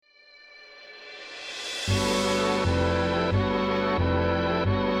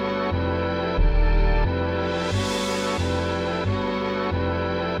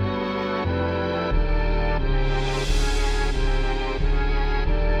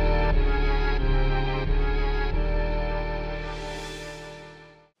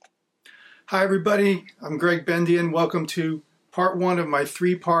Hi, everybody. I'm Greg Bendian. Welcome to part one of my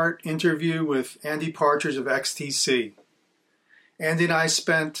three-part interview with Andy Partridge of XTC. Andy and I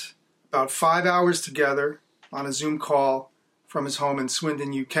spent about 5 hours together on a Zoom call from his home in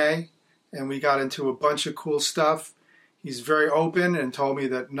Swindon, UK, and we got into a bunch of cool stuff. He's very open and told me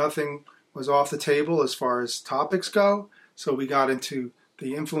that nothing was off the table as far as topics go. So we got into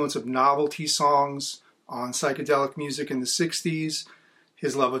the influence of novelty songs on psychedelic music in the 60s,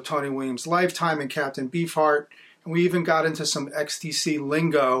 his love of Tony Williams' Lifetime and Captain Beefheart, and we even got into some XTC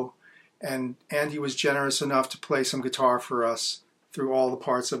lingo, and Andy was generous enough to play some guitar for us through all the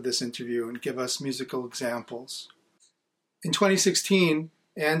parts of this interview and give us musical examples. In 2016,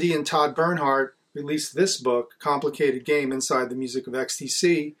 Andy and Todd Bernhardt released this book, Complicated Game Inside the Music of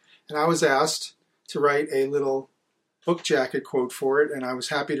XTC, and I was asked to write a little book jacket quote for it, and I was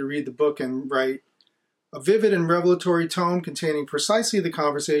happy to read the book and write a vivid and revelatory tone containing precisely the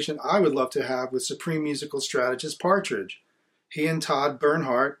conversation I would love to have with supreme musical strategist Partridge. He and Todd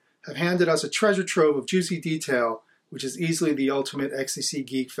Bernhardt have handed us a treasure trove of juicy detail, which is easily the ultimate XTC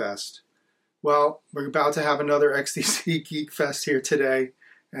Geek Fest. Well, we're about to have another XTC Geek Fest here today,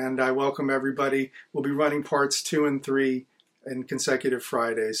 and I welcome everybody. We'll be running parts 2 and 3 in consecutive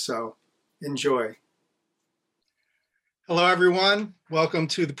Fridays, so enjoy. Hello, everyone. Welcome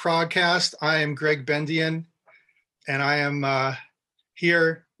to the ProgCast. I am Gregg Bendian, and I am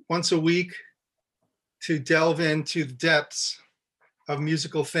here once a week to delve into the depths of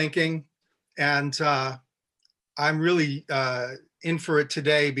musical thinking. And I'm really in for it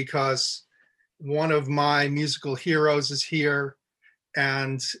today because one of my musical heroes is here,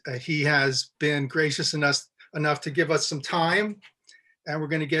 and he has been gracious enough to give us some time. And we're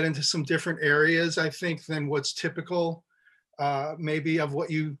going to get into some different areas, I think, than what's typical maybe of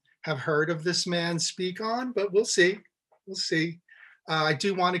what you have heard of this man speak on, but we'll see. We'll see. I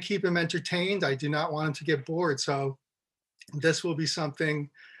do want to keep him entertained. I do not want him to get bored. So this will be something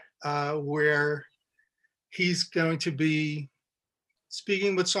where he's going to be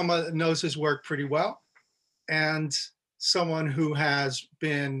speaking with someone that knows his work pretty well and someone who has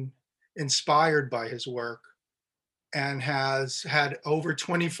been inspired by his work and has had over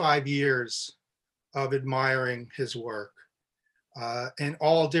 25 years of admiring his work. In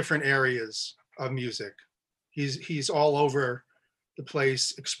all different areas of music. He's all over the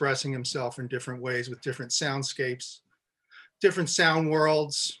place expressing himself in different ways with different soundscapes, different sound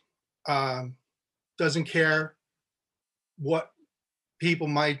worlds, doesn't care what people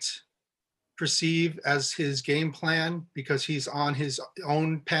might perceive as his game plan because he's on his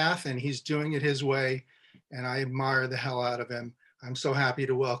own path and he's doing it his way, and I admire the hell out of him. I'm so happy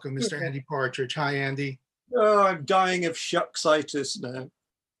to welcome Mr. Andy Partridge. Hi, Andy. Oh, I'm dying of shucksitis now.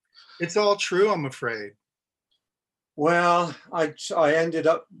 It's all true, I'm afraid. Well, I ended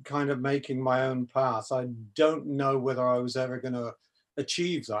up kind of making my own path. I don't know whether I was ever going to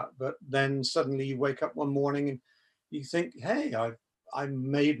achieve that, but then suddenly you wake up one morning and you think, hey, I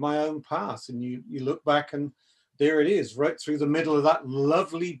made my own path. And you look back and there it is, right through the middle of that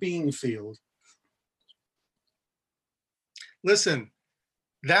lovely bean field. Listen,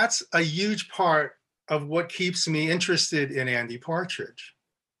 that's a huge part of what keeps me interested in Andy Partridge,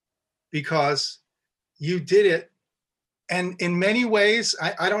 because you did it. And in many ways,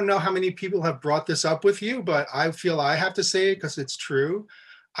 I don't know how many people have brought this up with you, but I feel I have to say it because it's true.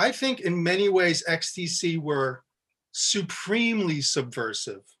 I think in many ways, XTC were supremely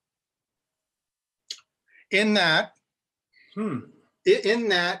subversive in that,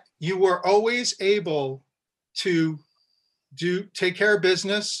 you were always able to take care of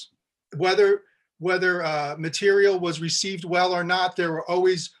business, whether material was received well or not. There were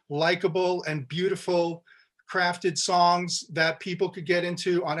always likable and beautiful crafted songs that people could get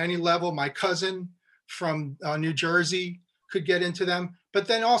into on any level. My cousin from New Jersey could get into them. But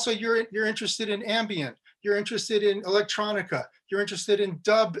then also you're interested in ambient, you're interested in electronica, you're interested in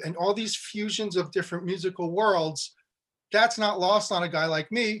dub and all these fusions of different musical worlds. That's not lost on a guy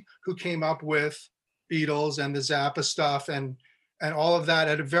like me who came up with Beatles and the Zappa stuff and all of that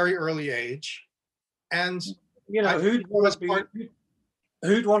at a very early age. And you know, who'd want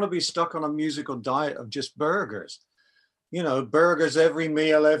to be stuck on a musical diet of just burgers? You know, burgers every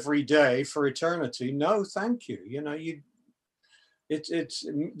meal, every day for eternity. No, thank you. You know,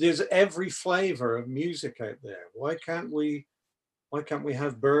 there's every flavor of music out there. Why can't we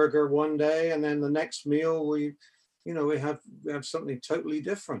have burger one day and then the next meal we have something totally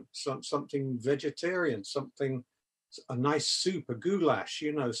different, something vegetarian, a nice soup, a goulash,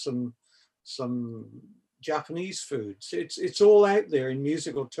 you know, some Japanese foods. It's all out there in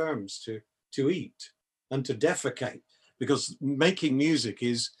musical terms to eat and to defecate, because making music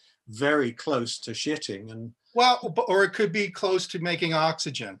is very close to shitting. And well, or it could be close to making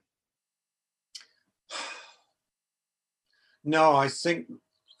oxygen. no, I think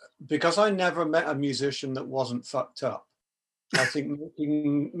because I never met a musician that wasn't fucked up. I think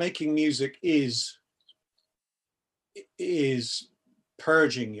making music is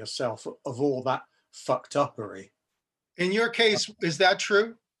purging yourself of all that fucked uppery. In your case, is that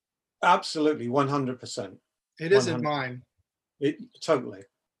true? Absolutely, 100%. It isn't mine. It totally.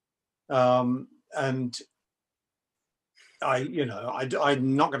 And I'm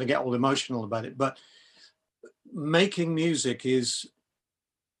not going to get all emotional about it, but making music is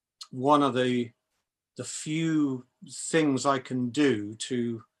one of the few things I can do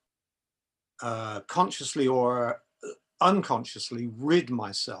to consciously or unconsciously rid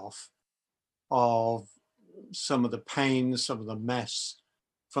myself of some of the pain, some of the mess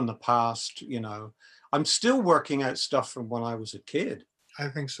from the past. I'm still working out stuff from when I was a kid. I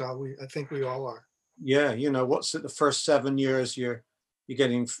think so. I think we all are. Yeah, what's it? The first 7 years you're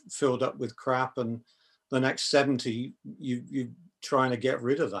getting filled up with crap, and the next 70 you're trying to get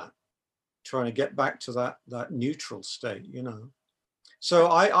rid of that, trying to get back to that neutral state. So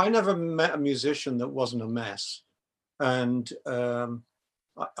I never met a musician that wasn't a mess, and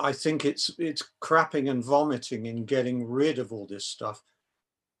I think it's crapping and vomiting and getting rid of all this stuff.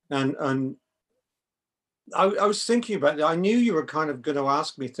 And I was thinking about it. I knew you were kind of going to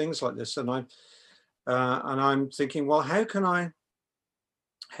ask me things like this, and I'm thinking, well, how can I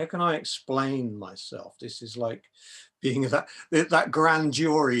explain myself? This is like being that grand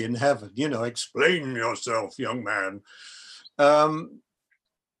jury in heaven, explain yourself, young man. Andy,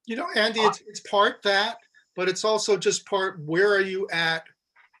 it's part that, but it's also just part, where are you at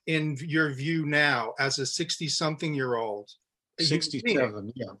in your view now as a 60-something-year-old?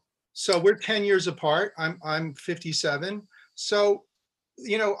 67, yeah. So we're 10 years apart. I'm 57. So,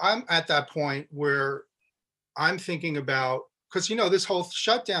 I'm at that point where I'm thinking about, because, this whole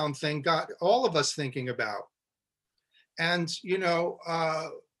shutdown thing got all of us thinking about. And,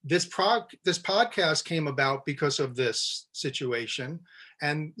 this podcast came about because of this situation.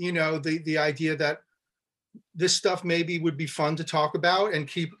 And, the idea that this stuff maybe would be fun to talk about and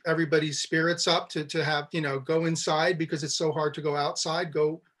keep everybody's spirits up to have, go inside because it's so hard to go outside,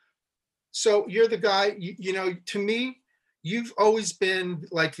 So you're the guy, to me, you've always been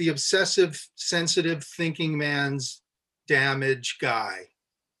like the obsessive, sensitive thinking man's damaged guy.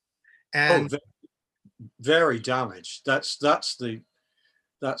 And very damaged. That's the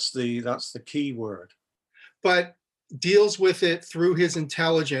key word. But deals with it through his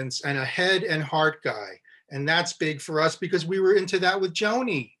intelligence, and a head and heart guy. And that's big for us because we were into that with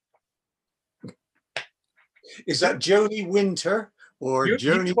Joni. Is that Joni Winter or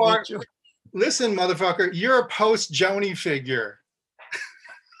Joni Mitchell? Listen, motherfucker, you're a post-Joni figure.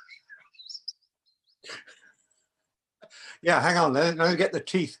 Yeah, hang on. Let me get the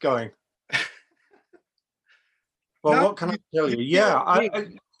teeth going. Well, what can I tell you? Yeah,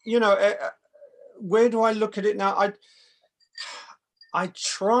 where do I look at it now? I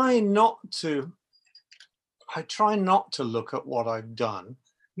try not to look at what I've done.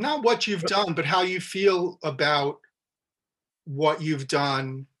 Not what you've done, but how you feel about what you've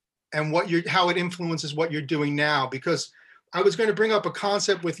done and how it influences what you're doing now. Because I was going to bring up a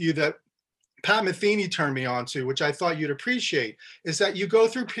concept with you that Pat Metheny turned me on to, which I thought you'd appreciate, is that you go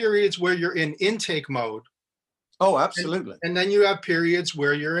through periods where you're in intake mode. Oh, absolutely. And then you have periods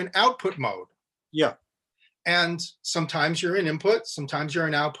where you're in output mode. Yeah. And sometimes you're in input, sometimes you're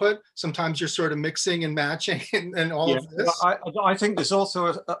in output, sometimes you're sort of mixing and matching and all of this. I think there's also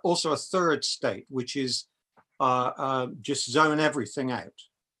a third state, which is just zone everything out.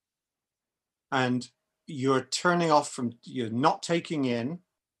 And you're turning off you're not taking in,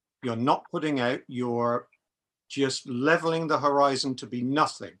 you're not putting out, you're just leveling the horizon to be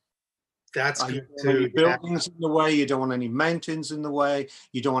nothing. That's good you don't want any buildings in the way, you don't want any mountains in the way,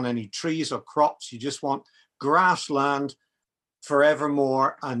 you don't want any trees or crops, you just want grassland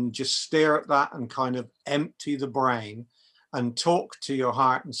forevermore, and just stare at that and kind of empty the brain and talk to your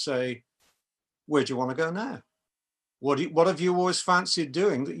heart and say, where do you want to go now? What have you always fancied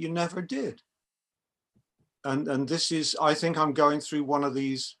doing that you never did? And this is, I think I'm going through one of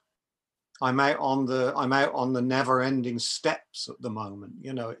these. I'm out on the never-ending steps at the moment.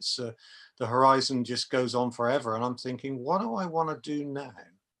 It's the horizon just goes on forever, and I'm thinking, what do I want to do now?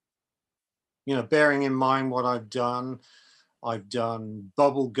 Bearing in mind what I've done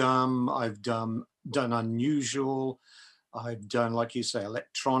bubblegum, I've done unusual, I've done, like you say,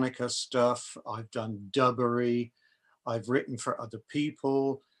 electronica stuff, I've done dubbery, I've written for other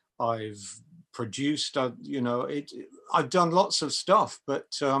people, I've produced, I've done lots of stuff,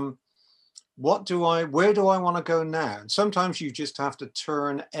 but where do I want to go now? And sometimes you just have to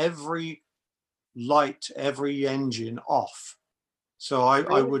turn every light, every engine off. So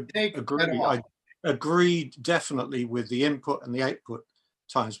I would agree. I agree definitely with the input and the output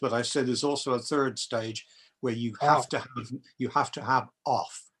times, but I said there's also a third stage where you have to have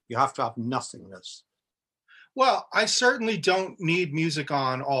off. You have to have nothingness. Well, I certainly don't need music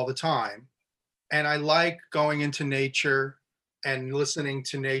on all the time. And I like going into nature and listening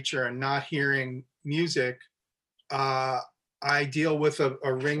to nature and not hearing music. I deal with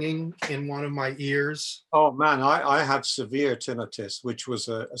a ringing in one of my ears. Oh man, I have severe tinnitus, which was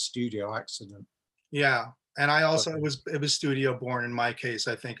a studio accident. Yeah, and I also it was studio born in my case,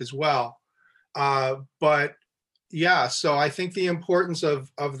 I think as well. But yeah, so I think the importance of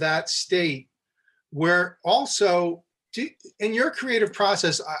that state, where also in your creative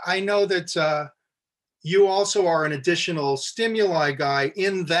process, I know that you also are an additional stimuli guy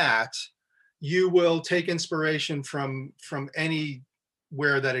in that you will take inspiration from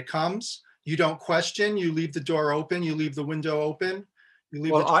anywhere that it comes. You don't question, you leave the door open, you leave the window open.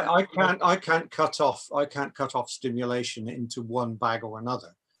 Well, I can't cut off stimulation into one bag or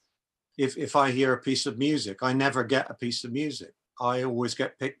another. If I hear a piece of music, I never get a piece of music. I always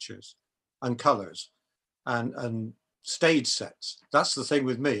get pictures and colors and stage sets. That's the thing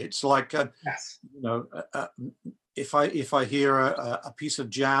with me. It's like yes. You know, if I hear a piece of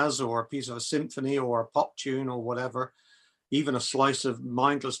jazz or a piece of a symphony or a pop tune or whatever, even a slice of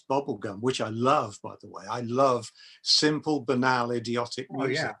mindless bubblegum, which I love, by the way. I love simple, banal, idiotic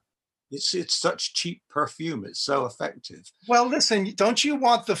music. Oh, yeah. It's such cheap perfume. It's so effective. Well, listen, don't you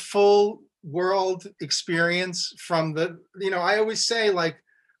want the full world experience from the, I always say, like,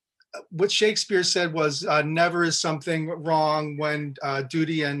 what Shakespeare said was, never is something wrong when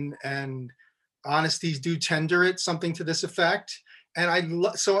duty and honesties do tender it, something to this effect. And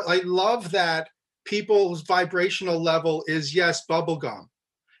so I love that people's vibrational level is, yes, bubblegum,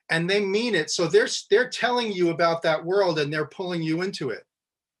 and they mean it. So they're telling you about that world and they're pulling you into it.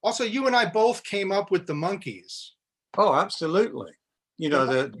 Also, you and I both came up with the monkeys. Oh, absolutely.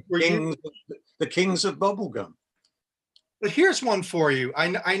 The kings of bubblegum. But here's one for you.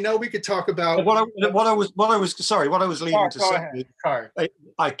 I know we could talk about what I was leading to say.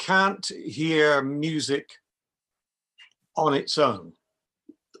 I can't hear music on its own.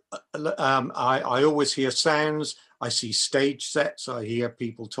 I always hear sounds. I see stage sets. I hear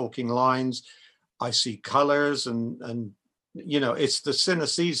people talking lines. I see colors, and it's the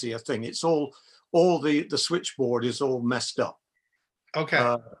synesthesia thing. It's all the switchboard is all messed up.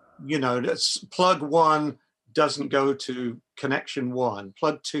 Okay. Plug one doesn't go to connection 1.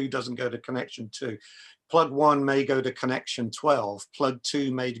 Plug 2 doesn't go to connection 2. Plug 1 may go to connection 12. Plug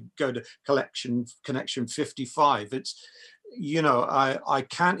 2 may go to connection 55. It's, I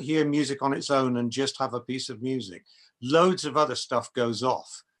can't hear music on its own and just have a piece of music. Loads of other stuff goes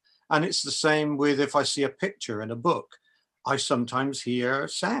off. And it's the same with if I see a picture in a book. I sometimes hear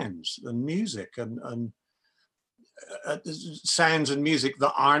sounds and music and sounds and music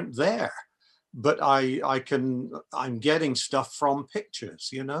that aren't there. But I'm getting stuff from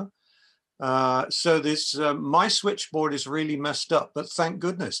pictures, So this my switchboard is really messed up, but thank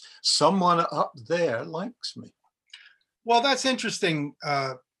goodness someone up there likes me. Well, that's interesting,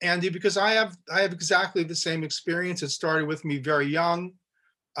 Andy, because I have exactly the same experience. It started with me very young.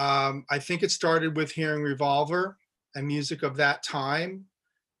 I think it started with hearing Revolver and music of that time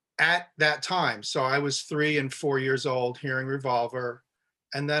at that time. So I was 3 and 4 years old hearing Revolver.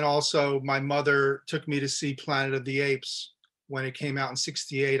 And then also my mother took me to see Planet of the Apes when it came out in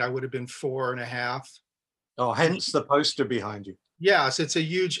 '68. I would have been 4.5. Oh, hence the poster behind you. Yes, it's a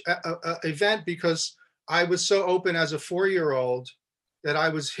huge event because I was so open as a 4-year-old that I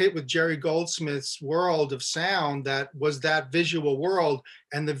was hit with Jerry Goldsmith's world of sound that was that visual world.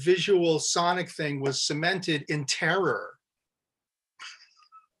 And the visual sonic thing was cemented in terror.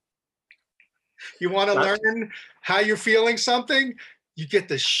 You want to learn how you're feeling something? You get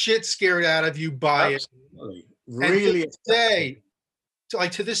the shit scared out of you by absolutely. It. Really.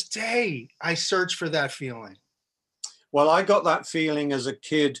 To this day, I search for that feeling. Well, I got that feeling as a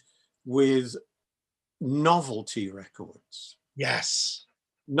kid with novelty records. Yes.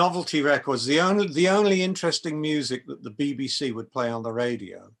 Novelty records. The only interesting music that the BBC would play on the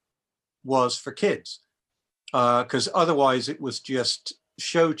radio was for kids. Because otherwise it was just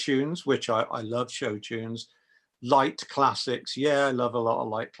show tunes, which I love show tunes. Light classics. Yeah, I love a lot of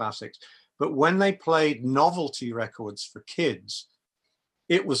light classics. But when they played novelty records for kids,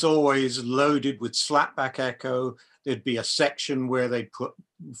 it was always loaded with slapback echo there'd be a section where they'd put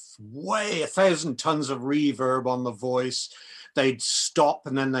way 1,000 tons of reverb on the voice. They'd stop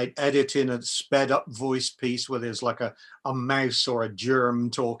and then they'd edit in a sped up voice piece where there's like a mouse or a germ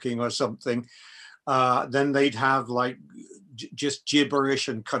talking or something. Then they'd have like just gibberish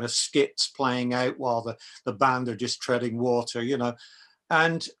and kind of skits playing out while the band are just treading water, you know.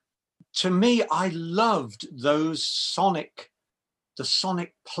 And to me, I loved those the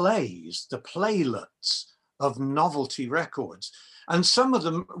sonic plays, the playlets of novelty records. And some of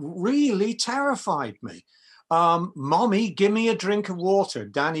them really terrified me. Mommy, give me a drink of water,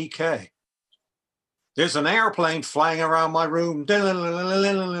 Danny Kaye. There's an airplane flying around my room.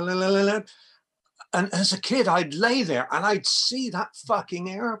 And as a kid, I'd lay there and I'd see that fucking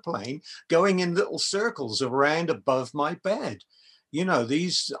airplane going in little circles around above my bed. You know,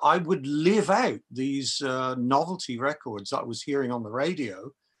 I would live out these novelty records I was hearing on the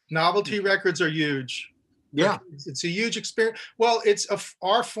radio. Novelty records are huge. Yeah. It's a huge experience. Well, it's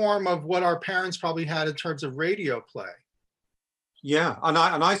our form of what our parents probably had in terms of radio play. Yeah, and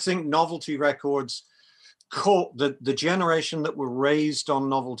I think novelty records caught the generation that were raised on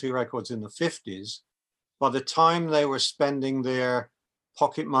novelty records in the 50s. By the time they were spending their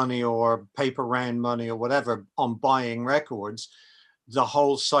pocket money or paper round money or whatever on buying records, the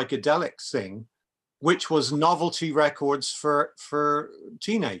whole psychedelic thing, which was novelty records for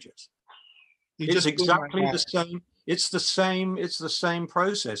teenagers. It's exactly the same. It's the same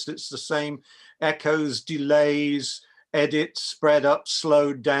process. It's the same echoes, delays, edits, spread up,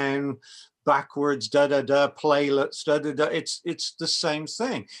 slowed down, backwards, playlets, It's the same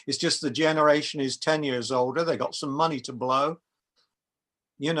thing. It's just the generation is 10 years older. They got some money to blow.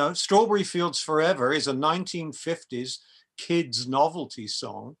 You know, Strawberry Fields Forever is a 1950s kids novelty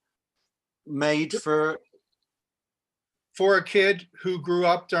song made for a kid who grew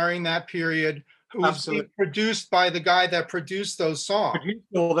up during that period, who was being produced by the guy that produced those songs. Produced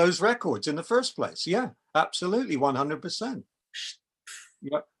all those records in the first place. Yeah, absolutely, 100%.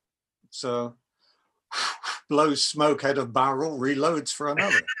 Yep. So blows smoke out of barrel, reloads for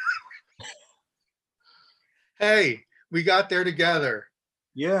another. Hey, we got there together.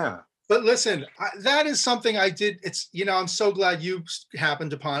 Yeah. But listen, that is something I did. It's, you know, I'm so glad you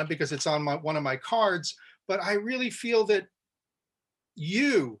happened upon it because it's on one of my cards. But I really feel that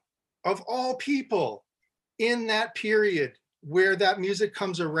you, of all people, in that period where that music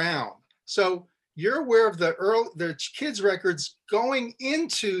comes around. So you're aware of the kids' records going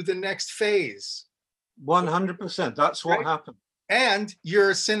into the next phase. 100%. That's what happened. And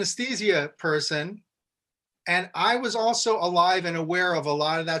you're a synesthesia person. And I was also alive and aware of a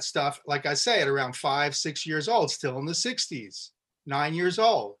lot of that stuff, like I say, at around 5, 6 years old, still in the 60s, 9 years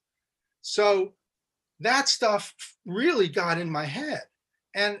old. So that stuff really got in my head.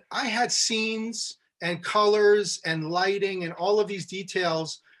 And I had scenes and colors and lighting and all of these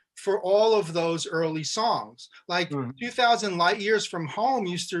details for all of those early songs. Like 2000 Light Years from Home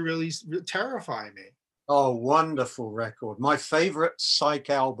used to really terrify me. Oh, wonderful record. My favorite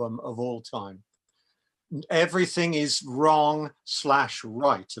psych album of all time. Everything is wrong/right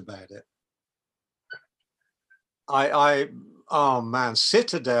about it. Oh man,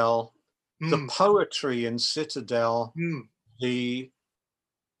 Citadel, the poetry in Citadel, the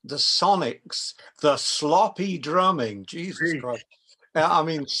sonics, the sloppy drumming, Jesus Christ. I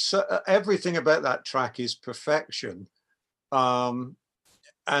mean, everything about that track is perfection. And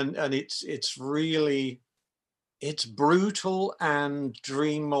it's really, it's brutal and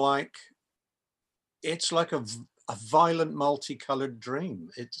dreamlike. It's like a violent, multicolored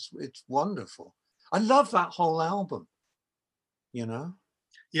dream. It's wonderful. I love that whole album, you know?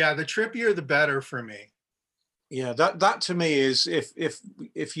 Yeah, the trippier, the better for me. Yeah, that to me is,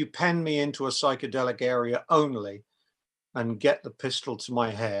 if you pen me into a psychedelic area only and get the pistol to my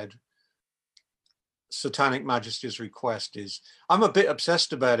head, Satanic Majesty's Request is, I'm a bit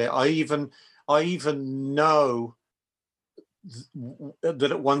obsessed about it. I even know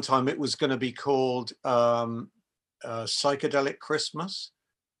that at one time it was going to be called Psychedelic Christmas,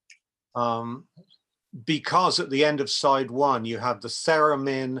 because at the end of side 1 you have the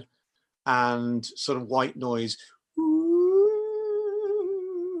theremin and sort of white noise.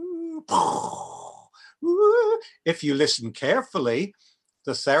 If you listen carefully,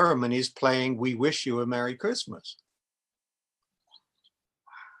 the theremin is playing "We Wish You a Merry Christmas."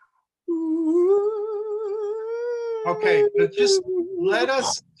 Okay, but just let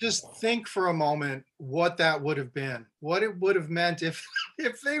us just think for a moment what that would have been, what it would have meant if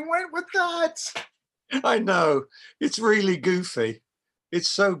they went with that. I know, it's really goofy. It's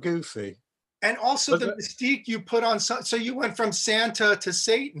so goofy. And also the mystique you put on, so you went from Santa to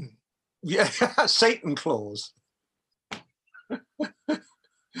Satan. Yeah, Satan Claus.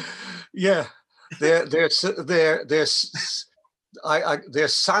 Yeah, they're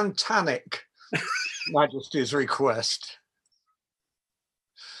satanic Majesty's request.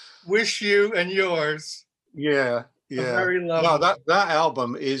 Wish you and yours Yeah, a yeah. very No, lovely. that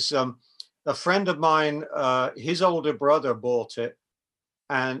album is a friend of mine. His older brother bought it,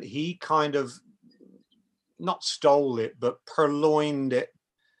 and he kind of not stole it, but purloined it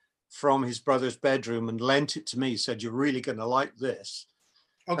from his brother's bedroom and lent it to me. Said, "You're really going to like this."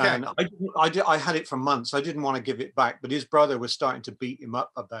 Okay. And I had it for months. I didn't want to give it back, but his brother was starting to beat him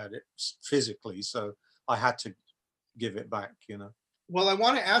up about it physically, so I had to give it back. You know. Well, I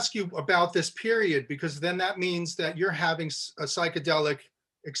want to ask you about this period, because then that means that you're having a psychedelic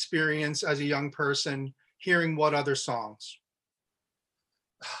experience as a young person, hearing what other songs?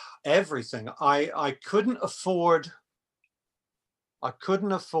 Everything. I couldn't afford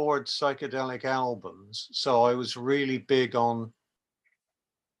psychedelic albums, so I was really big on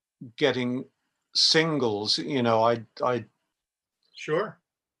getting singles. You know, I Sure.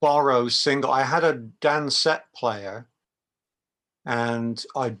 borrow single. I had a Dansette player, and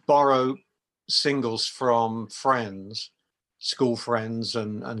I'd borrow singles from friends, school friends,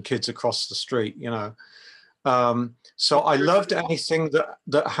 and kids across the street. You know, so I loved anything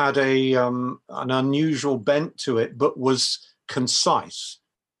that had an unusual bent to it, but was concise.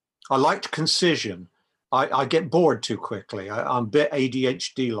 I liked concision. I get bored too quickly. I'm a bit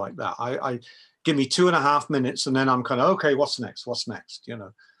ADHD like that. I give me 2.5 minutes, and then I'm kind of, okay, what's next? What's next? You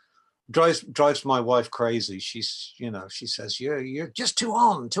know, drives my wife crazy. She's, you know, she says, you're just too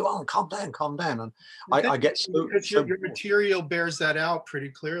on, calm down. And I get Because your material bears that out pretty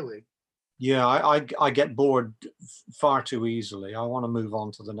clearly. Yeah, I get bored far too easily. I want to move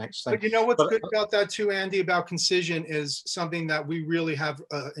on to the next thing. But you know what's good about that too, Andy, about concision, is something that we really have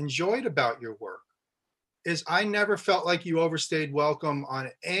enjoyed about your work, is I never felt like you overstayed welcome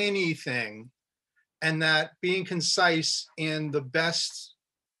on anything, and that being concise in the best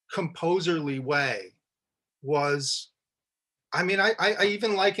composerly way was, I mean, I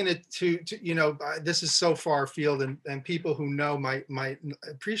even liken it to you know, this is so far afield, and people who know might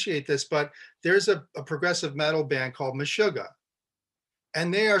appreciate this, but there's a progressive metal band called Meshuggah,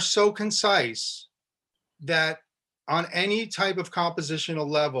 and they are so concise that on any type of compositional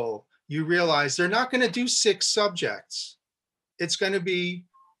level, you realize they're not going to do 6 subjects. It's going to be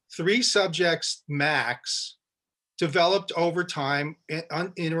 3 subjects max, developed over time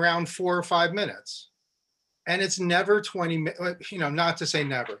in around 4 or 5 minutes. And it's never 20 minutes, you know, not to say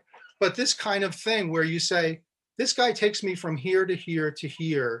never, but this kind of thing where you say, this guy takes me from here to here to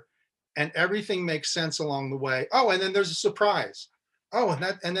here, and everything makes sense along the way. Oh, and then there's a surprise. Oh,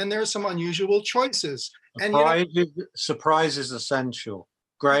 and then there's some unusual choices. And you know, surprise is essential,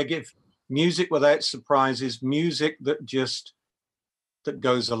 Greg. If music without surprises, music that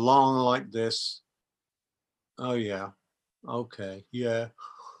goes along like this. Oh yeah, okay, yeah.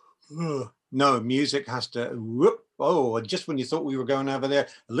 No, music has to whoop. Oh, and just when you thought we were going over there,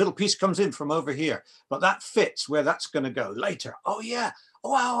 a little piece comes in from over here, but that fits where that's going to go later. Oh yeah.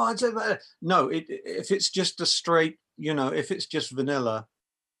 Oh wow. No, if it's just a straight, you know, if it's just vanilla,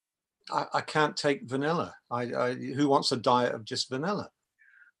 I can't take vanilla. Who wants a diet of just vanilla?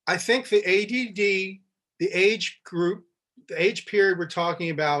 I think the ADD, the age group, the age period we're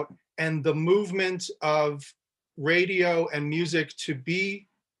talking about, and the movement of radio and music to be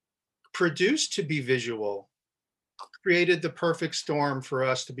produced to be visual, created the perfect storm for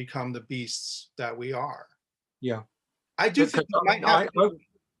us to become the beasts that we are. Yeah. I do think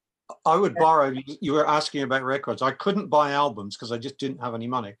I would borrow. You were asking about records. I couldn't buy albums because I just didn't have any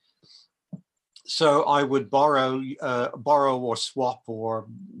money. So I would borrow or swap or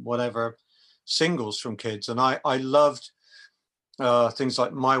whatever singles from kids, and I loved things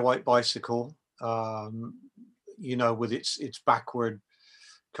like My White Bicycle, you know, with its backward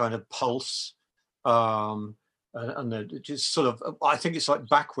kind of pulse, and just sort of, I think it's like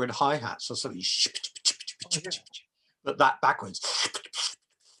backward hi-hats or something, but that backwards,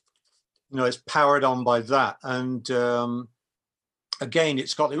 you know, it's powered on by that. And again,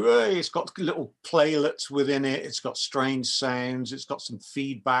 it's got little playlets within it. It's got strange sounds. It's got some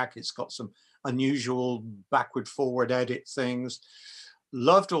feedback. It's got some unusual backward forward edit things.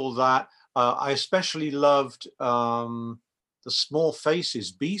 Loved all that. I especially loved the Small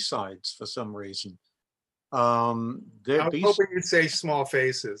Faces B-sides for some reason. I was hoping you'd say Small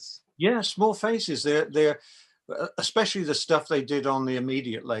Faces. Yeah, Small Faces. They're especially the stuff they did on the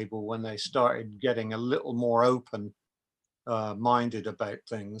Immediate label when they started getting a little more open minded about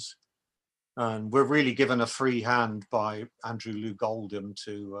things, and we're really given a free hand by Andrew Loog Oldham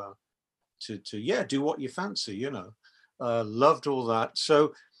to yeah, do what you fancy, you know. Loved all that.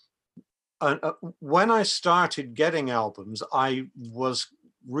 So when I started getting albums, I was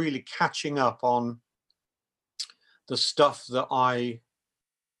really catching up on the stuff that I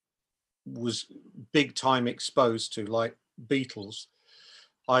was big time exposed to, like Beatles.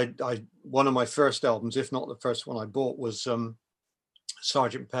 I one of my first albums, if not the first one I bought, was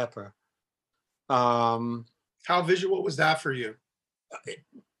Sergeant Pepper. How visual was that for you?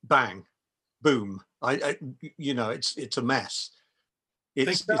 Bang, boom. You know, it's a mess.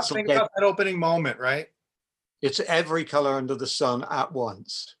 Think about that opening moment, right? It's every color under the sun at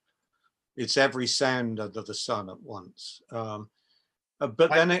once. It's every sound under the sun at once.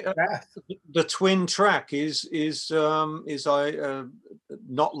 But then the twin track is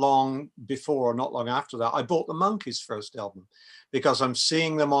not long before or not long after that, I bought the Monkees' first album, because I'm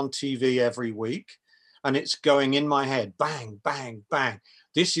seeing them on TV every week, and it's going in my head, bang, bang, bang.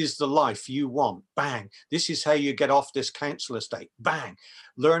 This is the life you want, bang. This is how you get off this council estate, bang.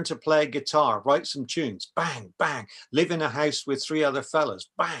 Learn to play guitar, write some tunes, bang, bang. Live in a house with 3 other fellas,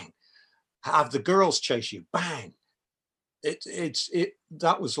 bang. Have the girls chase you, bang.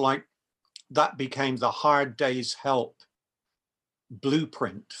 That was like, that became the Hard Day's Help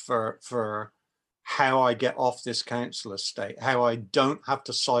blueprint for how I get off this council estate, how I don't have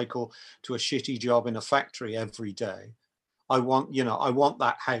to cycle to a shitty job in a factory every day. I want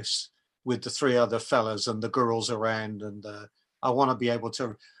that house with the 3 other fellas and the girls around, and I want to be able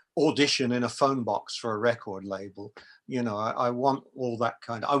to audition in a phone box for a record label. You know, I want all that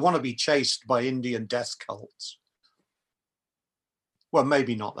kind of, I want to be chased by Indian death cults. Well,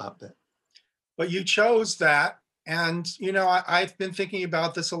 maybe not that bit. But you chose that. And, you know, I've been thinking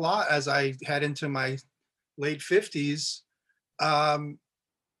about this a lot as I head into my late 50s,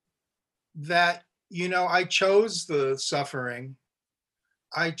 that, you know, I chose the suffering.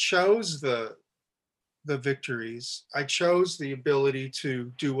 I chose the victories. I chose the ability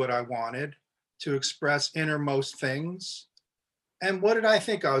to do what I wanted, to express innermost things. And what did I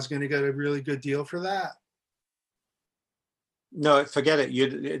think? I was going to get a really good deal for that. No, forget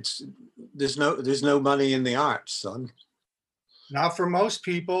it. There's no money in the arts, son. Not for most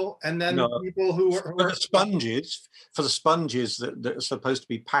people. And then no. People who are for the sponges that are supposed to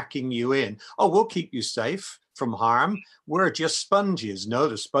be packing you in. Oh, we'll keep you safe from harm. We're just sponges. No,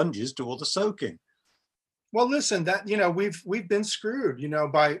 the sponges do all the soaking. Well, listen, that, you know, we've been screwed, you know,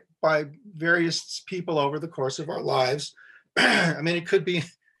 by various people over the course of our lives. I mean, it could be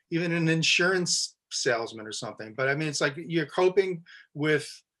even an insurance salesman or something, but I mean, it's like you're coping with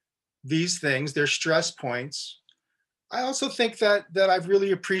these things. They're stress points. I also think that I've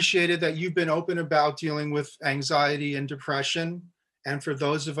really appreciated that you've been open about dealing with anxiety and depression, and for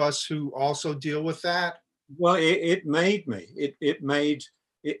those of us who also deal with that. Well, it made me. It made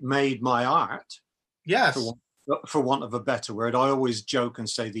my art. Yes. For want of a better word, I always joke and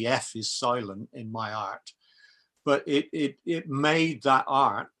say the F is silent in my art, but it made that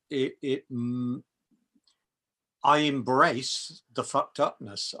art. I embrace the fucked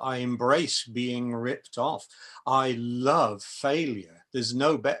upness. I embrace being ripped off. I love failure. There's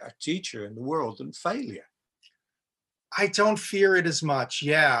no better teacher in the world than failure. I don't fear it as much.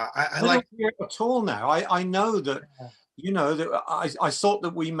 Yeah, I don't fear it at all now. I know that, you know, that I thought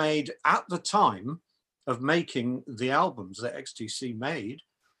that we made, at the time of making the albums that XTC made,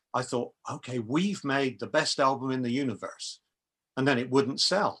 I thought, okay, we've made the best album in the universe, and then it wouldn't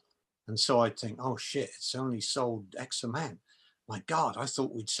sell. And so I'd think, oh shit, it's only sold X amount. My God, I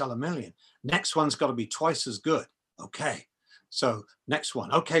thought we'd sell 1 million. Next one's got to be twice as good. Okay, so next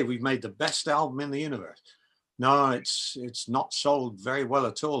one. Okay, we've made the best album in the universe. No, it's not sold very well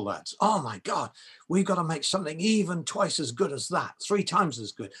at all, lads. Oh my God, we've got to make something even twice as good as that, 3 times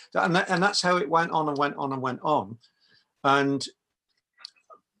as good. And that's how it went on and went on and went on. And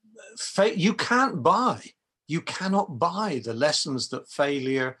you cannot buy the lessons that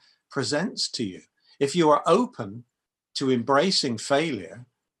failure presents to you. If you are open to embracing failure,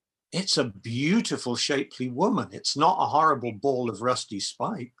 it's a beautiful, shapely woman. It's not a horrible ball of rusty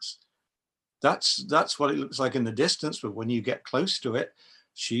spikes. That's what it looks like in the distance, but when you get close to it,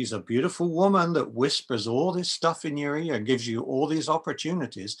 she's a beautiful woman that whispers all this stuff in your ear and gives you all these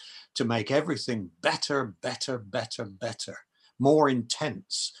opportunities to make everything better, better, better, better, more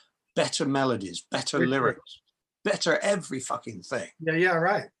intense, better melodies, better lyrics, better every fucking thing. Yeah,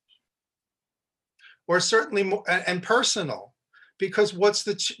 right. Or certainly more and personal, because what's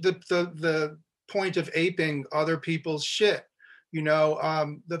the point of aping other people's shit? You know,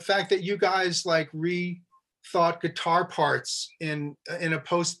 the fact that you guys like rethought guitar parts in a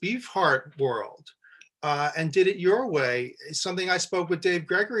post Beefheart world and did it your way is something I spoke with Dave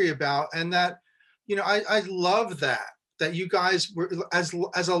Gregory about, and that, you know, I love that that you guys were as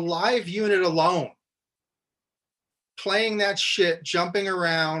a live unit alone, playing that shit, jumping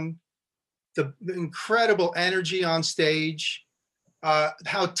around, the incredible energy on stage,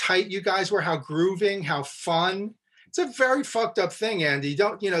 how tight you guys were, how grooving, how fun. It's a very fucked up thing, Andy.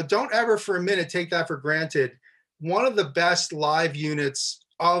 Don't ever for a minute take that for granted. One of the best live units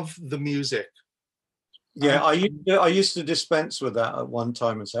of the music. Yeah, I used to dispense with that at one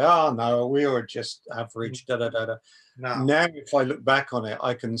time and say, "Oh no, we were just average." Da da da da. No. Now, if I look back on it,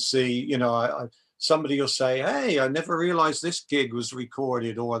 I can see, somebody will say, "Hey, I never realized this gig was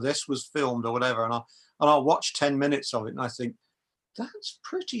recorded or this was filmed or whatever," and I'll watch 10 minutes of it and I think that's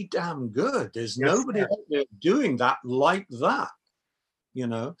pretty damn good. There's nobody out there doing that like that,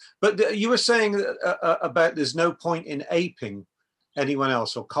 But you were saying about there's no point in aping anyone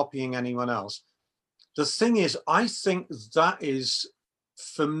else or copying anyone else. The thing is, I think that is,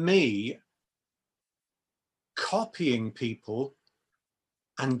 for me, copying people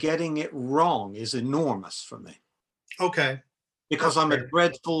and getting it wrong is enormous for me. Okay. Because I'm a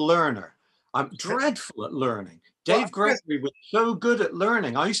dreadful learner. I'm dreadful at learning. Dave Gregory was so good at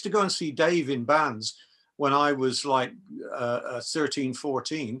learning. I used to go and see Dave in bands when I was like 13,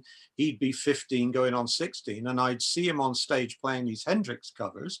 14. He'd be 15 going on 16. And I'd see him on stage playing these Hendrix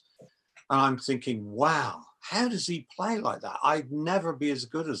covers. And I'm thinking, wow, how does he play like that? I'd never be as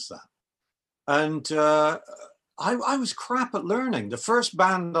good as that. And I was crap at learning. The first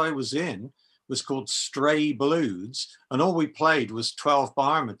band I was in was called Stray Blues, and all we played was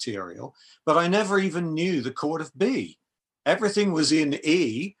 12-bar material, but I never even knew the chord of B. Everything was in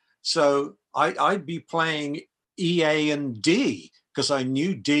E, so I'd be playing E, A, and D, because I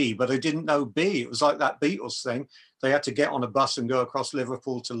knew D, but I didn't know B. It was like that Beatles thing. They had to get on a bus and go across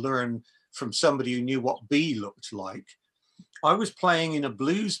Liverpool to learn from somebody who knew what B looked like. I was playing in a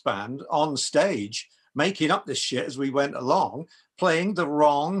blues band on stage, making up this shit as we went along, playing the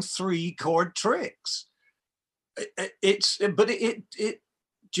wrong 3-chord tricks. It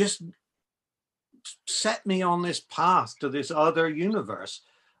just set me on this path to this other universe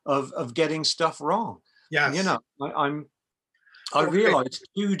of getting stuff wrong. Yes. I realized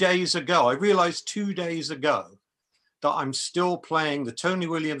 2 days ago that I'm still playing the Tony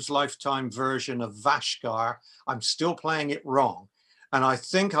Williams Lifetime version of Vashkar. I'm still playing it wrong. And I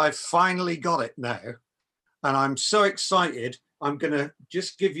think I've finally got it now. And I'm so excited. I'm going to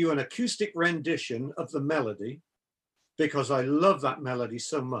just give you an acoustic rendition of the melody because I love that melody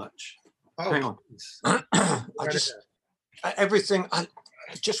so much. Oh, hang on. I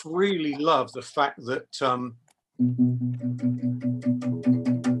just really love the fact that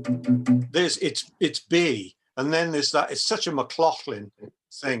it's B, and then there's that. It's such a McLaughlin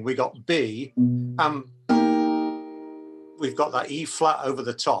thing. We got B, we've got that E flat over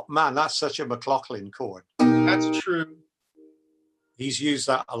the top. Man, that's such a McLaughlin chord. That's true. He's used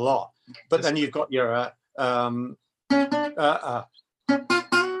that a lot. But then you've got your and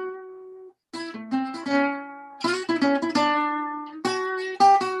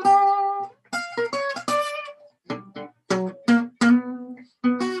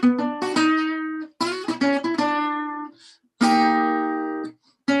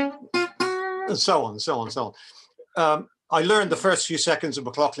so on, so on, so on. I learned the first few seconds of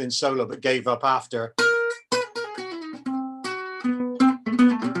McLaughlin's solo, but gave up after.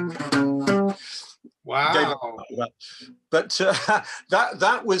 Wow. But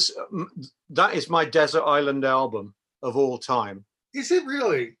that is my Desert Island album of all time. Is it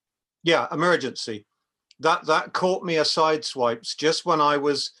really? Yeah, Emergency. That caught me a sideswipes just when I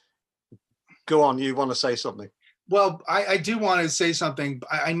was. Go on, you want to say something? Well, I do want to say something.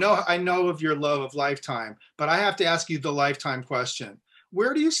 I know of your love of Lifetime, but I have to ask you the Lifetime question.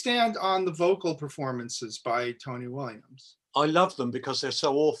 Where do you stand on the vocal performances by Tony Williams? I love them because they're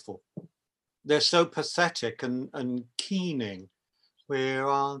so awful. They're so pathetic and keening. We're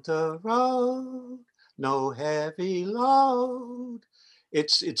on the road, no heavy load.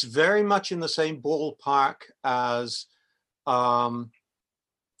 It's very much in the same ballpark as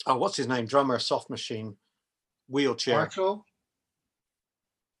what's his name? Drummer, Soft Machine. Wheelchair.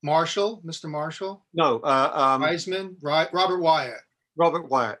 Marshall, Mr. Marshall? No. Wiseman, Robert Wyatt. Robert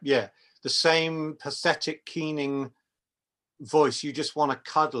Wyatt, yeah. The same pathetic, keening voice. You just want to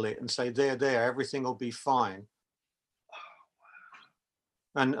cuddle it and say, there, everything will be fine.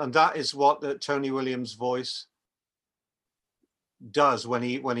 And that is what the Tony Williams voice does when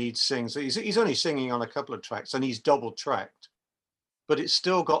he sings. He's only singing on a couple of tracks and he's double tracked. But it's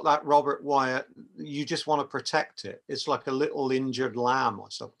still got that Robert Wyatt, you just want to protect it. It's like a little injured lamb or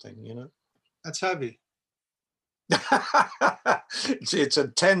something, That's heavy. It's a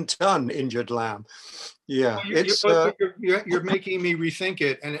 10-ton injured lamb. Yeah, Well, it's you're making me rethink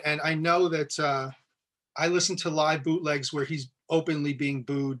it, and I know that I listen to live bootlegs where he's openly being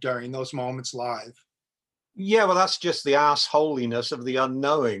booed during those moments live. yeah. Well, that's just the assholiness of the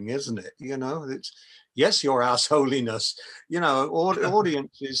unknowing, isn't it? You know, it's yes, your assholiness. You know,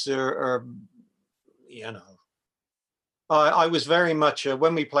 audiences are you know. I was very much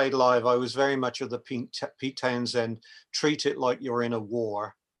when we played live. I was very much of the Pete Townsend. Treat it like you're in a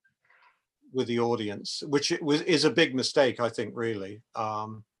war with the audience, which is a big mistake, I think. Really, I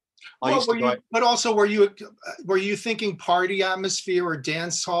used to go. But also, were you thinking party atmosphere or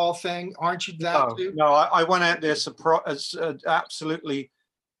dance hall thing? Aren't you that too? No, I went out there absolutely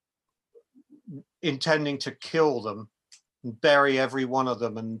intending to kill them, and bury every one of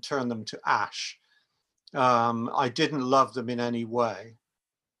them, and turn them to ash. I didn't love them in any way.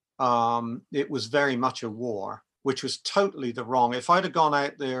 It was very much a war, which was totally the wrong. If I'd have gone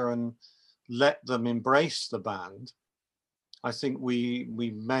out there and let them embrace the band, I think we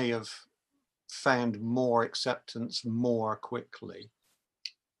may have found more acceptance more quickly.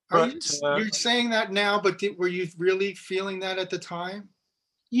 You're saying that now, but were you really feeling that at the time?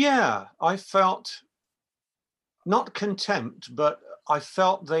 Yeah, I felt not contempt, but I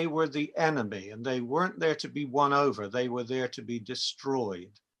felt they were the enemy, and they weren't there to be won over. They were there to be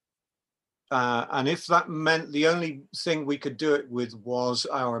destroyed. And if that meant the only thing we could do it with was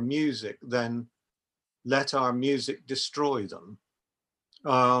our music, then let our music destroy them.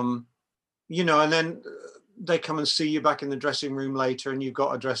 You know, and then they come and see you back in the dressing room later, and you've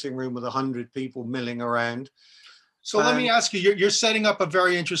got a dressing room with 100 people milling around. So let me ask you, you're setting up a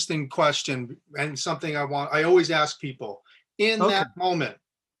very interesting question, and something I always ask people in that moment,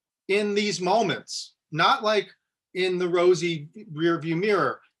 in these moments, not like in the rosy rearview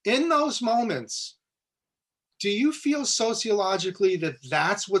mirror, in those moments, do you feel sociologically that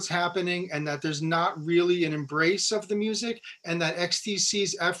that's what's happening, and that there's not really an embrace of the music, and that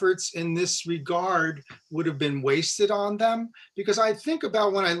XTC's efforts in this regard would have been wasted on them? Because I think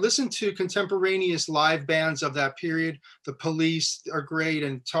about when I listen to contemporaneous live bands of that period, the Police are great,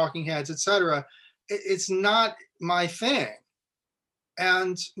 and Talking Heads, etc. It's not my thing.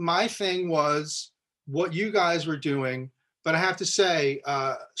 And my thing was what you guys were doing. But I have to say,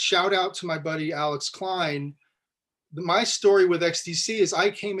 shout out to my buddy Alex Klein. My story with XTC is I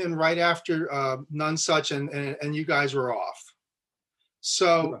came in right after None Such, and you guys were off.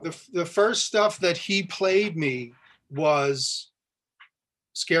 So the first stuff that he played me was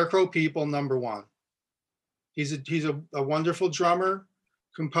Scarecrow People, #1. He's a wonderful drummer,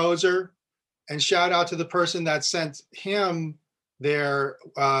 composer, and shout out to the person that sent him there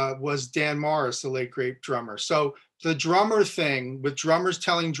was Dan Morris, the late great drummer. So the drummer thing with drummers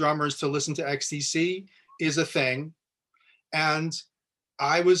telling drummers to listen to XTC is a thing. And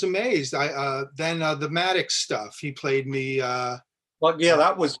I was amazed. Then the Maddox stuff, he played me. Well, yeah,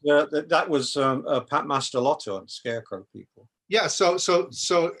 that was Pat Mastelotto on Scarecrow People. Yeah, so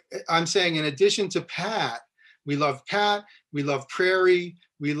I'm saying, in addition to Pat, we love Prairie,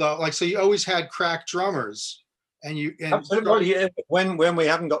 we love, so you always had crack drummers, absolutely. Yeah. When we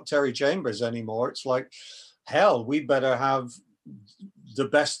haven't got Terry Chambers anymore, it's like, hell, we better have the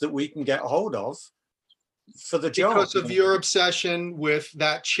best that we can get hold of for the job. Because of your obsession with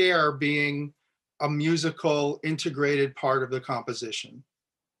that chair being a musical integrated part of the composition.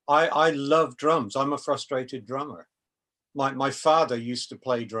 I love drums. I'm a frustrated drummer. My father used to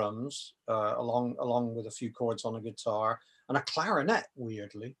play drums along with a few chords on a guitar and a clarinet,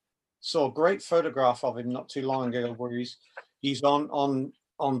 weirdly. Saw a great photograph of him not too long ago where he's on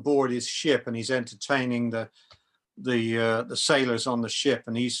board his ship, and he's entertaining the sailors on the ship,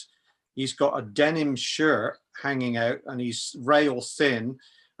 and he's got a denim shirt hanging out, and he's rail thin,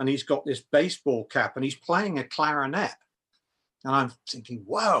 and he's got this baseball cap, and he's playing a clarinet. And I'm thinking,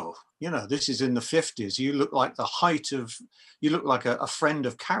 wow, this is in the 50s. You look like you look like a friend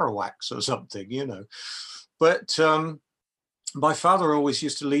of Kerouac's or something, But my father always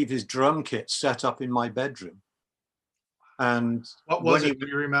used to leave his drum kit set up in my bedroom. And what was it? Do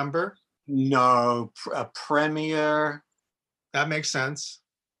you remember? No, a Premier. That makes sense.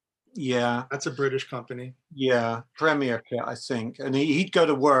 Yeah. That's a British company. Yeah, Premier kit, I think. And he'd go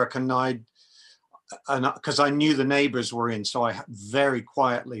to work, and because I knew the neighbors were in, so I very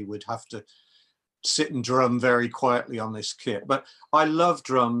quietly would have to sit and drum very quietly on this kit. But I love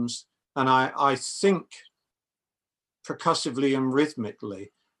drums, and I think percussively and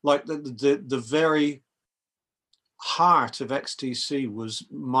rhythmically, like the very heart of XTC was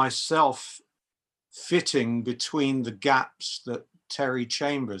myself fitting between the gaps that Terry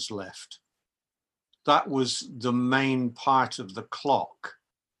Chambers left. that was the main part of the clock.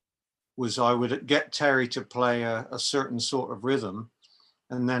 Was I would get Terry to play a certain sort of rhythm,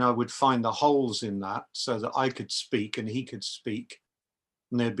 and then I would find the holes in that so that I could speak and he could speak,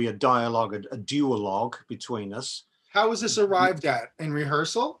 and there'd be a dialogue, a duologue between us. How was this arrived at? In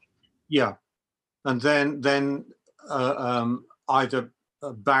rehearsal? Yeah, and then either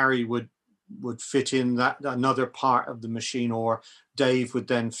Barry would fit in that another part of the machine, or Dave would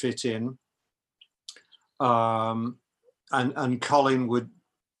then fit in, and Colin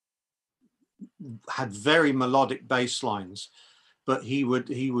had very melodic bass lines, but he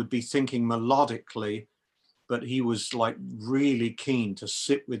would be thinking melodically, but he was like really keen to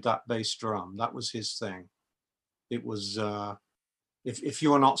sit with that bass drum. That was his thing. It was if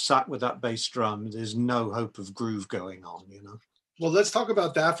you are not sat with that bass drum, there's no hope of groove going on, you know. Well, let's talk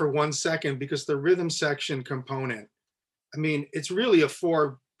about that for 1 second, because the rhythm section component, I mean, it's really a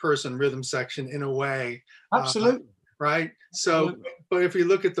 4-person rhythm section in a way. Absolutely. Right? So, absolutely. But if we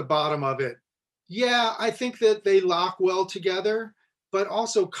look at the bottom of it, yeah, I think that they lock well together, but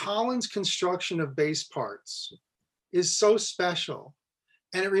also Colin's construction of bass parts is so special.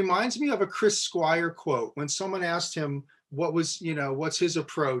 And it reminds me of a Chris Squire quote when someone asked him what's his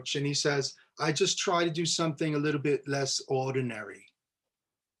approach, and he says, I just try to do something a little bit less ordinary.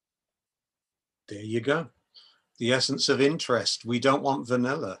 There you go. The essence of interest. We don't want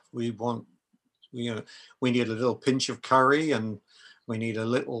vanilla. We need a little pinch of curry, and we need a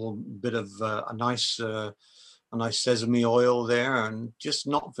little bit of a nice sesame oil there, and just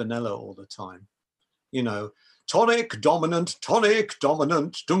not vanilla all the time. You know, tonic dominant, dum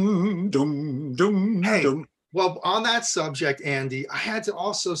dum dum. Hey, dum. Well, on that subject, Andy, I had to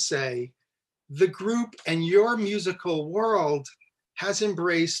also say the group and your musical world has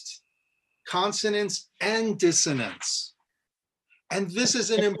embraced consonance and dissonance. And this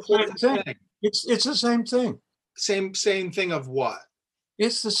is an important thing. It's the same thing. Same thing of what?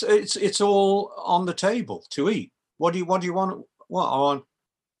 It's all on the table to eat. What do you want? What I want?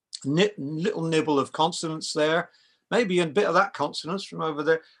 Little nibble of consonance there, maybe a bit of that consonance from over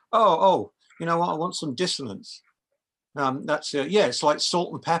there. Oh, you know what? I want some dissonance. That's it. Yeah, it's like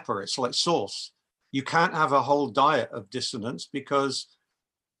salt and pepper. It's like sauce. You can't have a whole diet of dissonance because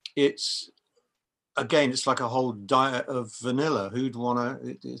it's like a whole diet of vanilla. Who'd want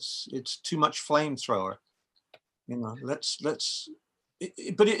to? It's too much flamethrower. You know.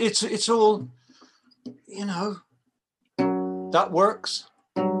 But it's all. You know. That works.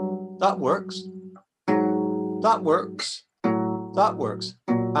 That works. That works. That works.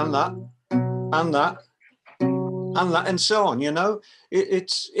 And that. And that. And that, and so on, you know,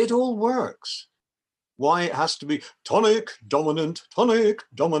 it all works. Why it has to be tonic dominant. Come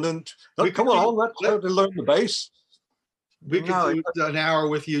on, let's go to learn the bass. We could do an hour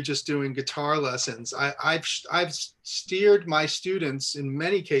with you just doing guitar lessons. I've steered my students in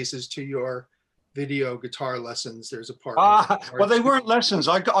many cases to your video guitar lessons. There's a part. Well, they weren't lessons.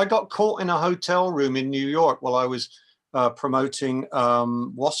 I got caught in a hotel room in New York while I was promoting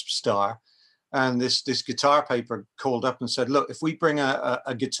Wasp Star. And this guitar paper called up and said, look, if we bring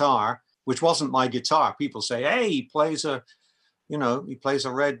a guitar, which wasn't my guitar, people say, hey, he plays a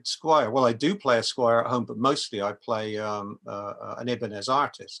red Squire. Well, I do play a Squire at home, but mostly I play an Ibanez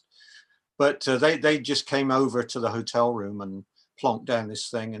artist. But they just came over to the hotel room and plonked down this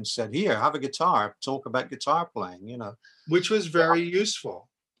thing and said, here, have a guitar, talk about guitar playing, you know. Which was very useful.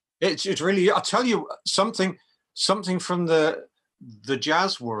 It's really, I'll tell you something from the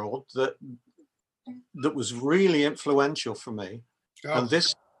jazz world that was really influential for me. Oh. And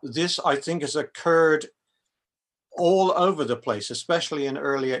this I think has occurred all over the place, especially in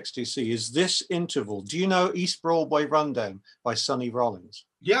early XTC, is this interval. Do you know East Broadway Rundown by Sonny Rollins?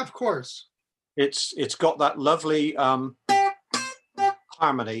 Yeah, of course. It's got that lovely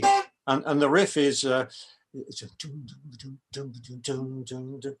harmony, and the riff is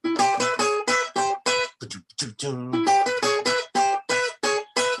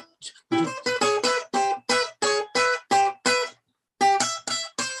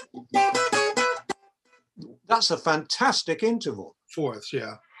that's a fantastic interval. Fourths,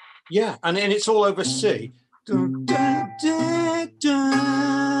 yeah. Yeah, and it's all over C. Yeah.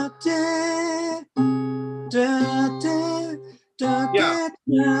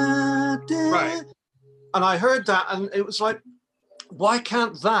 Right. And I heard that, and it was like, why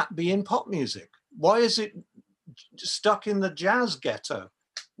can't that be in pop music? Why is it stuck in the jazz ghetto?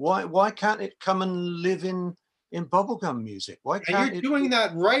 Why can't it come and live in bubblegum music? Why can't you're doing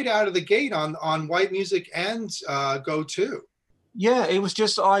that right out of the gate on White Music and Go To. Yeah, it was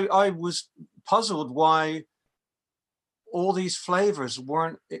just I was puzzled why all these flavors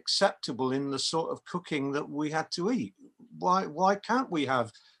weren't acceptable in the sort of cooking that we had to eat. Why can't we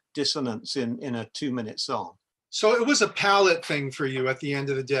have dissonance in a 2-minute song? So it was a palette thing for you at the end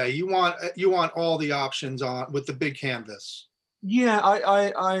of the day. You want all the options on with the big canvas. Yeah,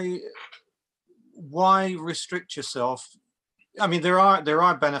 I why restrict yourself? I mean, there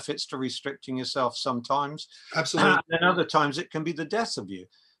are benefits to restricting yourself sometimes. Absolutely. And other times it can be the death of you.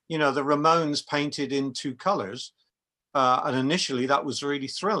 You know, the Ramones painted in 2 colors, and initially that was really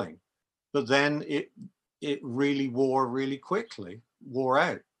thrilling, but then it really wore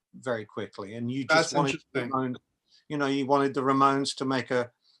out very quickly, and you just wanted the Ramones, you know, you wanted the Ramones to make a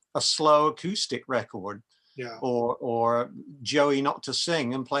slow acoustic record, yeah, or Joey not to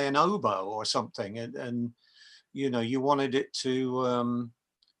sing and play an oboe or something, and you know, you wanted it to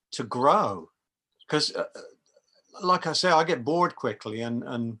grow, because like I say, I get bored quickly,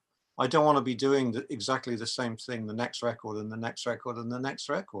 and I don't want to be doing exactly the same thing the next record and the next record and the next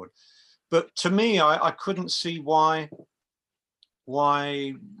record. But to me, I couldn't see why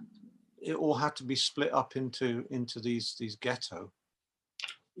it all had to be split up into these ghetto.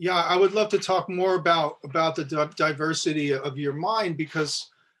 Yeah, I would love to talk more about the diversity of your mind, because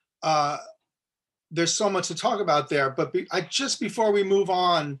there's so much to talk about there. But just before we move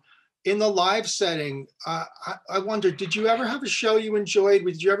on, in the live setting, I wonder, did you ever have a show you enjoyed?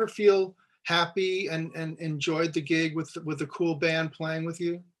 Did you ever feel happy and enjoyed the gig with a cool band playing with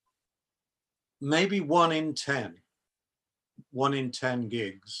you? Maybe 1 in 10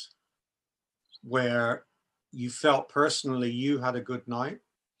 gigs where you felt personally you had a good night.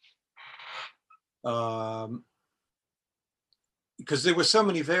 Because there were so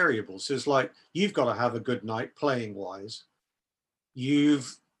many variables. It's like, you've got to have a good night playing wise.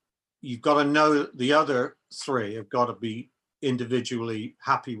 You've got to know the other 3 have got to be individually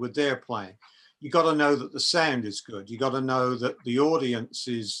happy with their playing. You got to know that the sound is good. You got to know that the audience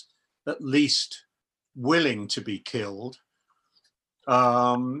is at least willing to be killed,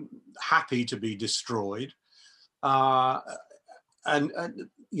 happy to be destroyed, and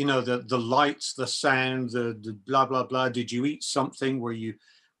you know, the lights, the sound, the blah blah blah. Did you eat something?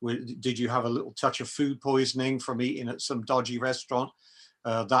 Did you have a little touch of food poisoning from eating at some dodgy restaurant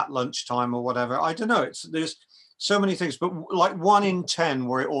that lunchtime or whatever? I don't know. There's so many things, but like 1 in 10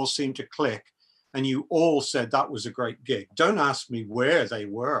 where it all seemed to click, and you all said that was a great gig. Don't ask me where they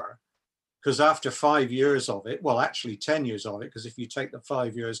were, because after 5 years of it, well, actually 10 years of it, because if you take the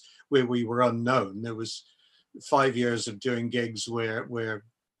 5 years where we were unknown, there was 5 years of doing gigs where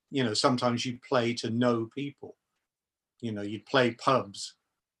you know, sometimes you'd play to no people. You know, you'd play pubs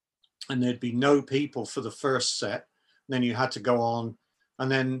and there'd be no people for the first set. Then you had to go on,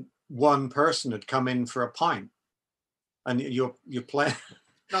 and then one person had come in for a pint, and you're playing.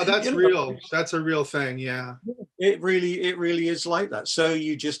 No, that's real. That's a real thing. Yeah. It really is like that. So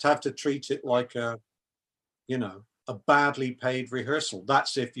you just have to treat it like a badly paid rehearsal.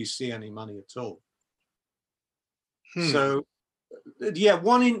 That's if you see any money at all. So yeah,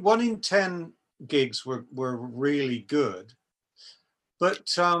 1 in 10 gigs were really good. But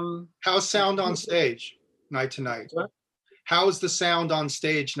how's sound on stage night to night? What? How is the sound on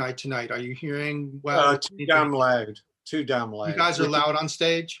stage night to night? Are you hearing well? Too damn loud. You guys are loud on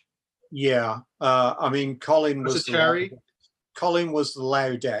stage? Yeah. I mean, Colin was Terry? Colin was the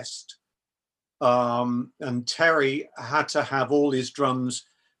loudest. And Terry had to have all his drums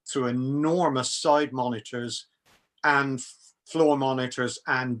through enormous side monitors and floor monitors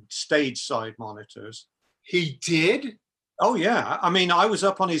and stage side monitors. He did? Oh yeah. I mean, I was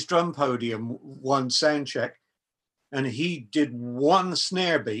up on his drum podium one sound check, and he did one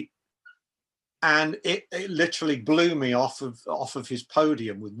snare beat, and it literally blew me off of his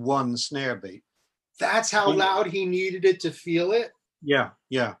podium with one snare beat. That's how loud he needed it to feel it? Yeah.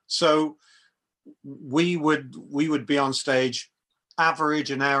 So we would be on stage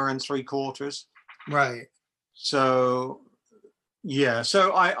average an hour and 3/4. Right. So yeah,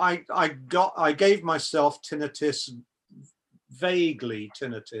 so I gave myself tinnitus, vaguely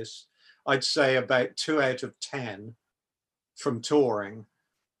tinnitus, I'd say about 2 out of 10 from touring.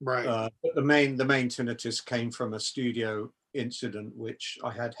 Right. But the main tinnitus came from a studio incident, which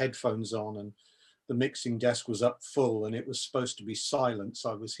I had headphones on and the mixing desk was up full, and it was supposed to be silence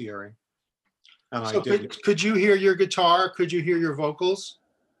I was hearing. And so could you hear your guitar? Could you hear your vocals?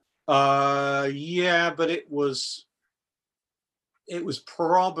 Yeah, but it was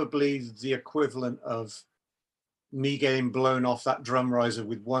probably the equivalent of me getting blown off that drum riser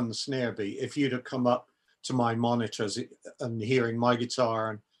with one snare beat. If you'd have come up to my monitors and hearing my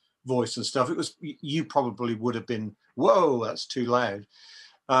guitar and voice and stuff, you probably would have been, whoa, that's too loud.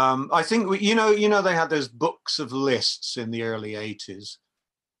 I think they had those books of lists in the early 80s.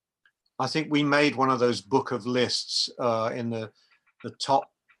 I think we made one of those book of lists in the top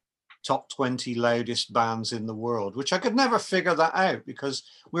 20 loudest bands in the world, which I could never figure that out because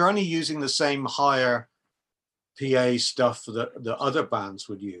we're only using the same higher PA stuff that the other bands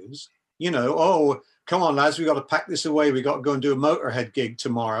would use. Oh, come on, lads, we got to pack this away. We got to go and do a Motorhead gig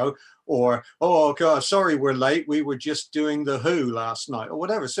tomorrow. Or, oh, God, sorry, we're late. We were just doing The Who last night or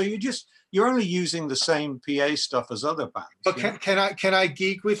whatever. So you're only using the same PA stuff as other bands. But can I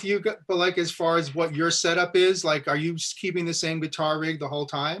geek with you? But like, as far as what your setup is, like, are you keeping the same guitar rig the whole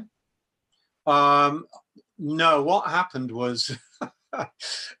time? No, what happened was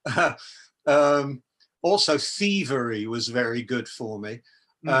also thievery was very good for me.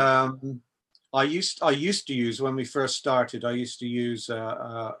 I used to use, when we first started, I used to use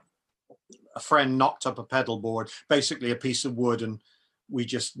a friend knocked up a pedal board, basically a piece of wood, and we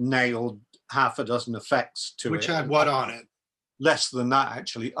just nailed half a dozen effects to it. Which had what on it? Less than that,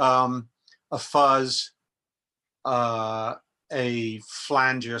 actually. A fuzz, a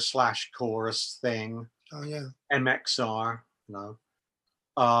flanger / chorus thing. Oh yeah. MXR. No.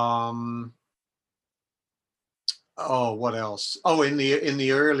 Oh, what else? Oh, in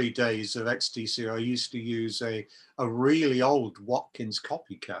the early days of XTC, I used to use a really old Watkins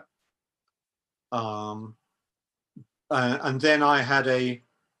copycat. And then I had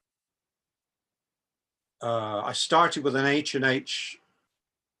I started with an H&H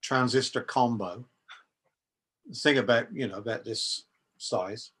transistor combo. Thing about this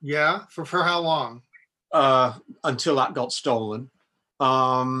size. Yeah, for how long? Until that got stolen.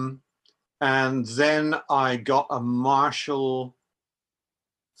 And then I got a Marshall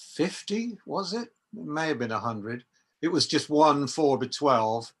 50, was it? It may have been 100. It was just one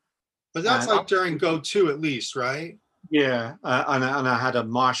 4x12. But that's like during Go 2 at least, right? Yeah, and I had a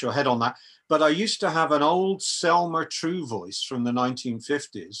Marshall head on that. But I used to have an old Selmer True Voice from the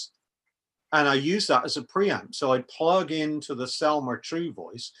 1950s. And I use that as a preamp. So I plug into the Selmer True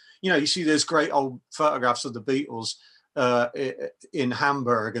Voice. You see those great old photographs of the Beatles in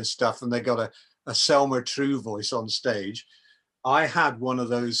Hamburg and stuff, and they got a Selmer True Voice on stage. I had one of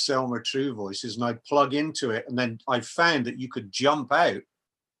those Selmer True Voices, and I'd plug into it, and then I found that you could jump out,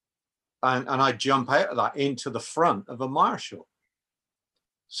 and I'd jump out of that into the front of a Marshall.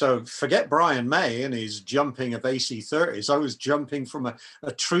 So forget Brian May and his jumping of AC30s. I was jumping from a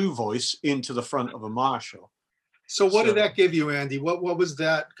True Voice into the front of a Marshall. So what did that give you, Andy? What was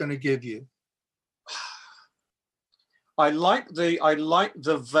that going to give you? I like the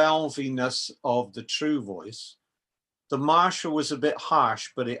valviness of the True Voice. The Marshall was a bit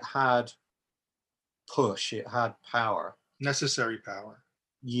harsh, but it had push. It had power. Necessary power.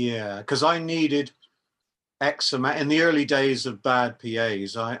 Yeah, because I needed X amount in the early days of bad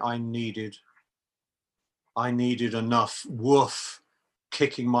PAs. I needed enough woof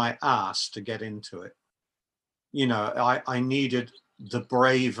kicking my ass to get into it. I needed the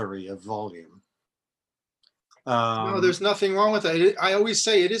bravery of volume. No, there's nothing wrong with that. I always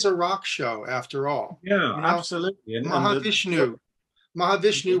say it is a rock show after all. Yeah, absolutely. And Mahavishnu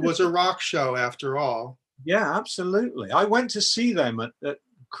was a rock show after all. Yeah, absolutely. I went to see them at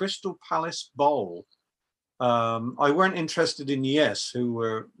Crystal Palace Bowl. I weren't interested in Yes, who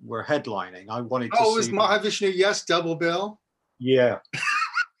were headlining. I wanted to see. Oh, it was Mahavishnu Yes double bill? Yeah.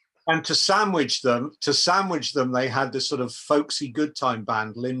 And to sandwich them, they had this sort of folksy good time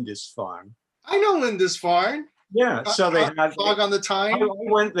band, Lindisfarne. I know Lindisfarne. Yeah, so they had Fog on the Tyne. I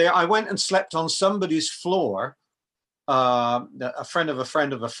went there. I went and slept on somebody's floor. A friend of a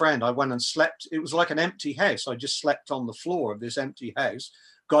friend of a friend. I went and slept. It was like an empty house. I just slept on the floor of this empty house.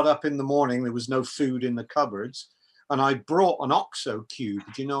 Got up in the morning. There was no food in the cupboards, and I brought an OXO cube.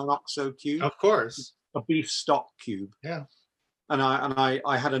 Do you know an OXO cube? Of course. A beef stock cube. Yeah. And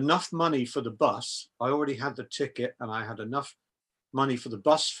I had enough money for the bus. I already had the ticket, and I had enough money for the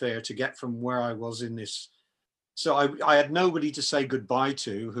bus fare to get from where I was in this. So I had nobody to say goodbye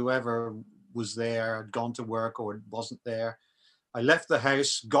to. Whoever was there had gone to work or wasn't there. I left the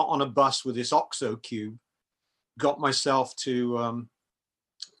house, got on a bus with this OXO cube, got myself to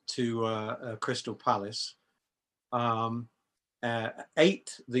Crystal Palace,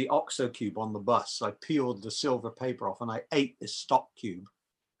 ate the OXO cube on the bus. I peeled the silver paper off and I ate this stock cube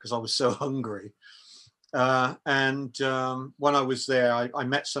because I was so hungry. And when I was there, I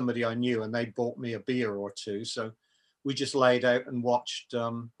met somebody I knew, and they bought me a beer or two. So we just laid out and watched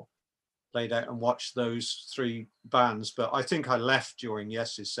those three bands. But I think I left during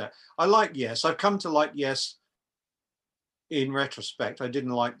Yes's set. I like Yes. I've come to like Yes in retrospect. I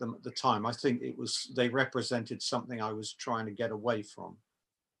didn't like them at the time. I think they represented something I was trying to get away from.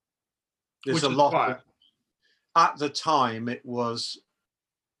 There's Which a is lot what? of, at the time it was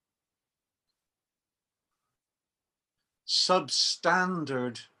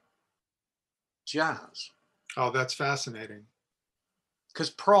substandard jazz. Oh, that's fascinating. Because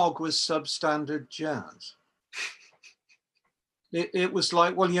prog was substandard jazz. It was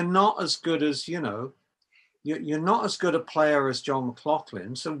like, well, you're not as good as, you know, you're not as good a player as John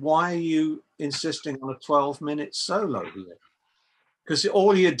McLaughlin, so why are you insisting on a 12-minute solo here? Because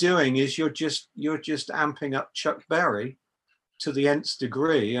all you're doing is you're just amping up Chuck Berry to the nth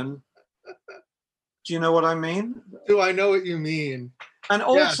degree. And do you know what I mean? Do I know what you mean? And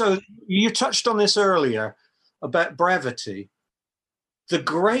also, you touched on this earlier about brevity. The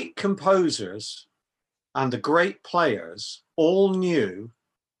great composers and the great players all knew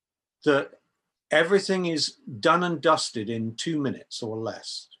that everything is done and dusted in 2 minutes or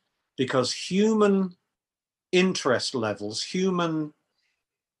less, because human interest levels, human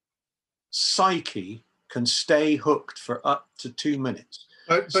psyche can stay hooked for up to 2 minutes.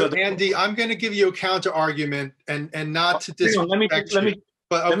 But Andy, I'm going to give you a counter argument, and not to disrespect you.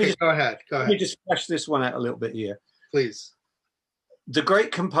 But okay, go ahead. Let me just flesh this one out a little bit here. Please. The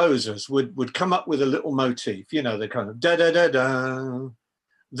great composers would come up with a little motif, you know, they kind of da da da da.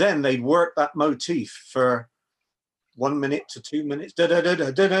 Then they'd work that motif for 1 minute to 2 minutes.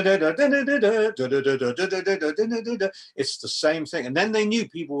 It's the same thing. And then they knew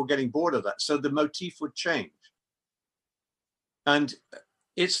people were getting bored of that. So the motif would change. And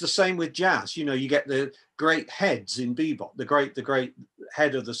it's the same with jazz. You know, you get the great heads in bebop, the great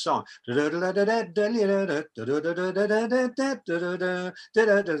head of the song. These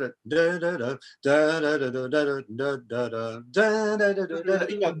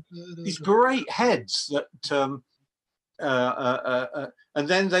great heads that and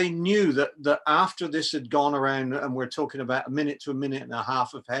then they knew that after this had gone around, and we're talking about a minute to a minute and a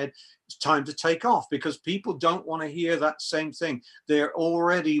half of head, it's time to take off, because people don't want to hear that same thing. They're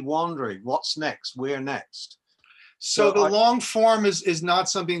already wondering what's next, where next. So the long form is not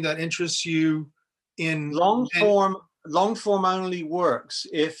something that interests you in long form. Long form only works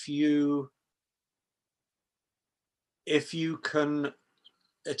if you can.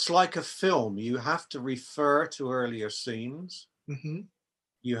 It's like a film. You have to refer to earlier scenes. Mm-hmm.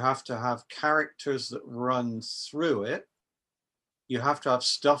 You have to have characters that run through it. You have to have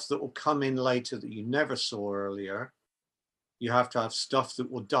stuff that will come in later that you never saw earlier. You have to have stuff that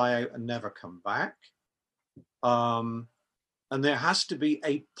will die out and never come back. And there has to be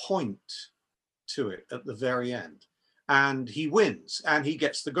a point to it at the very end. And he wins, and he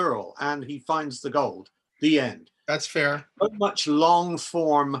gets the girl, and he finds the gold. The end. That's fair. So much long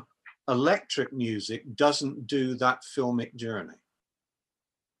form electric music doesn't do that filmic journey.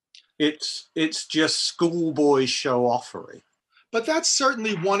 It's just schoolboy show offery. But that's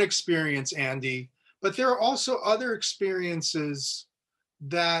certainly one experience, Andy. But there are also other experiences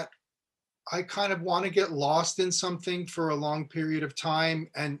that I kind of want to get lost in something for a long period of time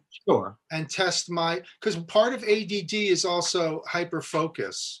and test because part of ADD is also hyper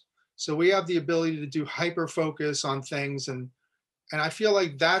focus. So we have the ability to do hyper focus on things, and I feel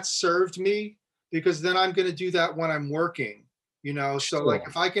like that served me, because then I'm going to do that when I'm working, you know. So like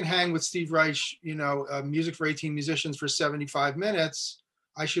if I can hang with Steve Reich, you know, music for 18 musicians for 75 minutes,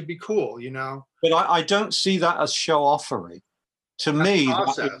 I should be cool, you know. But I don't see that as show offery. To me,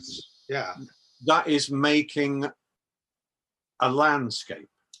 that is making a landscape.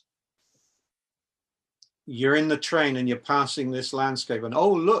 You're in the train and you're passing this landscape, and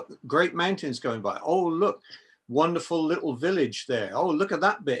oh look, great mountains going by. Oh look, wonderful little village there. Oh, look at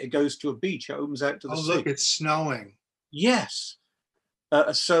that bit. It goes to a beach. It opens out to the sea. Oh look, it's snowing. Yes.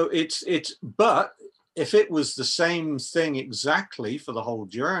 So it's. But if it was the same thing exactly for the whole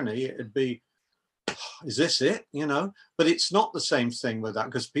journey, it'd be, is this it? You know. But it's not the same thing with that,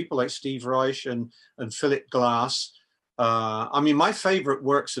 because people like Steve Reich and Philip Glass. I mean, my favorite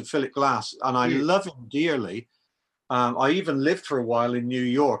works of Philip Glass, and I love him dearly. I even lived for a while in New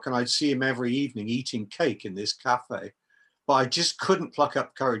York, and I'd see him every evening eating cake in this cafe. But I just couldn't pluck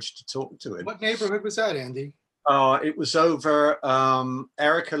up courage to talk to him. What neighborhood was that, Andy? It was over,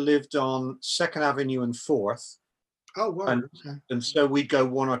 Erica lived on 2nd Avenue and 4th. Oh, wow. And so we'd go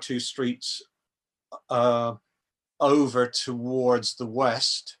 1 or 2 streets over towards the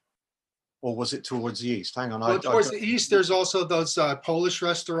west. Or was it towards the east? Hang on. Well, towards the east, there's also those Polish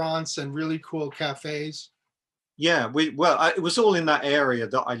restaurants and really cool cafes. Yeah, it was all in that area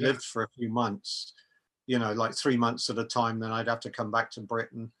that I lived for a few months, you know, like 3 months at a time. Then I'd have to come back to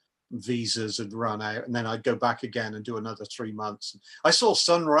Britain. Visas had run out, and then I'd go back again and do another 3 months. I saw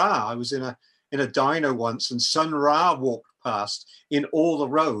Sun Ra. I was in a diner once, and Sun Ra walked past in all the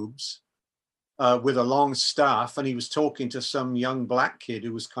robes, with a long staff, and he was talking to some young black kid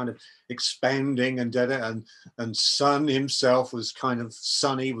who was kind of expounding and did it, and Sun himself was kind of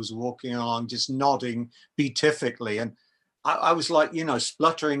Sonny was walking along just nodding beatifically, and I was like, you know,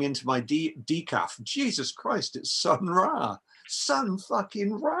 spluttering into my decaf. Jesus Christ, it's Sun Ra, Sun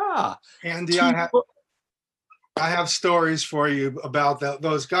fucking Ra. Andy, I have stories for you about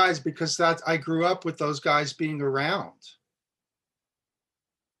those guys, because I grew up with those guys being around.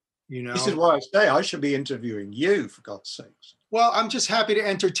 You know, this is why I say I should be interviewing you, for God's sakes. Well, I'm just happy to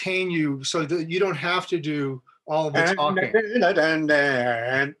entertain you so that you don't have to do all of the talking.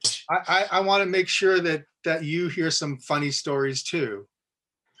 I want to make sure that you hear some funny stories too.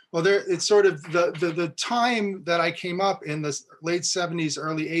 Well, it's sort of the time that I came up in the late 70s,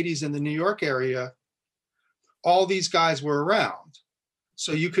 early 80s in the New York area. All these guys were around.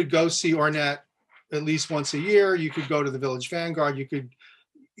 So you could go see Ornette at least once a year. You could go to the Village Vanguard. You could,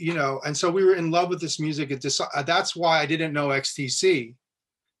 you know, and so we were in love with this music. That's why I didn't know XTC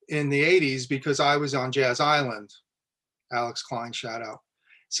in the 80s, because I was on Jazz Island. Alex Klein, shout out.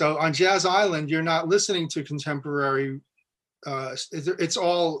 So on Jazz Island, you're not listening to contemporary, it's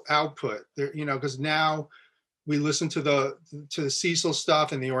all output there, you know, because now we listen to the Cecil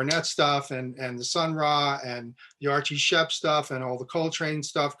stuff and the Ornette stuff and the Sun Ra and the Archie Shepp stuff and all the Coltrane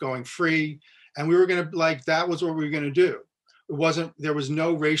stuff going free. And we were going to, like, that was what we were going to do. There was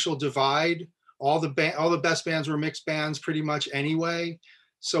no racial divide. All the best bands were mixed bands pretty much anyway.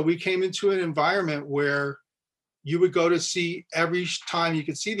 So we came into an environment where you would go to see, every time you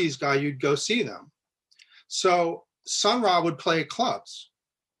could see these guys, you'd go see them. So Sun Ra would play at clubs,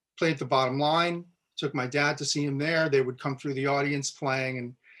 play at the Bottom Line. Took my dad to see him there. They would come through the audience playing,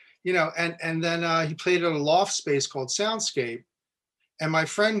 and, you know, and then he played at a loft space called Soundscape. And my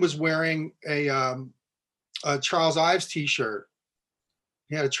friend was wearing a Charles Ives t-shirt.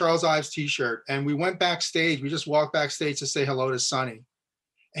 He had a Charles Ives t-shirt, and we went backstage. We just walked backstage to say hello to Sonny.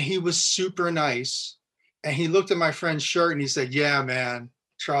 And he was super nice. And he looked at my friend's shirt and he said, "Yeah, man,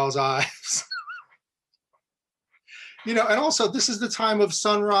 Charles Ives." You know, and also this is the time of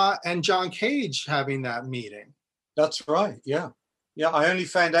Sun Ra and John Cage having that meeting. That's right. Yeah. Yeah. I only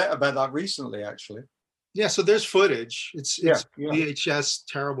found out about that recently, actually. Yeah. So there's footage. It's VHS,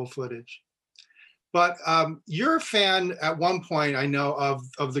 terrible footage. But you're a fan at one point, I know,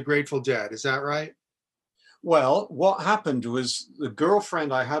 of the Grateful Dead. Is that right? Well, what happened was the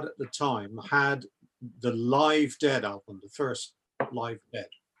girlfriend I had at the time had the Live Dead album, the first Live Dead.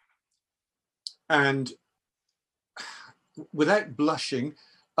 And without blushing,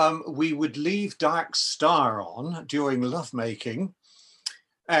 we would leave Dark Star on during lovemaking,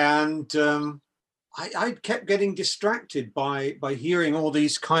 and I kept getting distracted by hearing all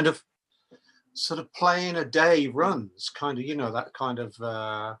these kind of sort of playing a day runs, kind of, you know, that kind of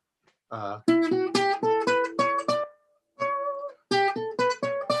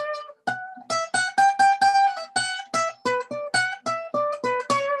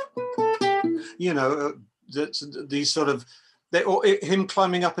you know, these sort of, him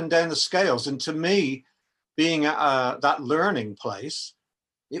climbing up and down the scales. And to me, being at that learning place,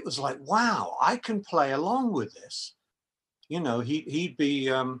 it was like, wow, I can play along with this. You know, he'd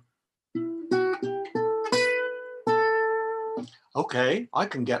be, okay, I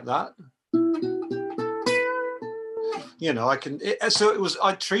can get that. You know, I can, so it was,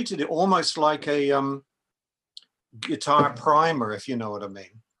 I treated it almost like a guitar primer, if you know what I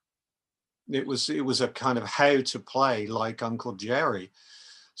mean. It was a kind of how to play like Uncle Jerry.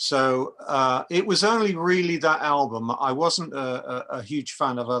 So it was only really that album. I wasn't a huge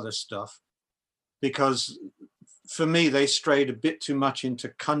fan of other stuff, because for me, they strayed a bit too much into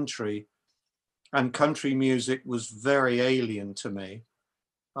country, and country music was very alien to me,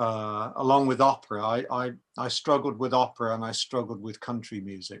 along with opera. I struggled with opera and I struggled with country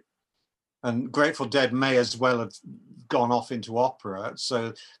music. And Grateful Dead may as well have gone off into opera,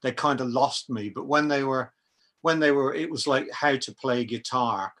 so they kind of lost me. But when they were, it was like how to play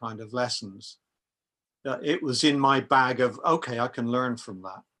guitar kind of lessons. It was in my bag of, okay, I can learn from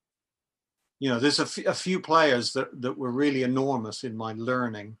that. You know, there's a few players that were really enormous in my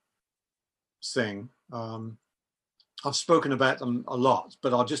learning thing. I've spoken about them a lot,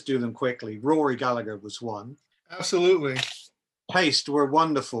 but I'll just do them quickly. Rory Gallagher was one. Absolutely. Paste were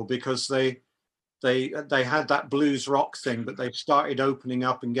wonderful because they had that blues rock thing, but they started opening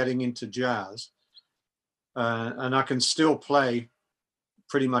up and getting into jazz. And I can still play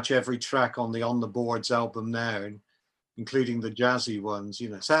pretty much every track on the Boards album now, including the jazzy ones. You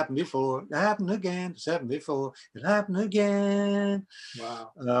know, it's happened before, it happened again, it's happened before, it happened again.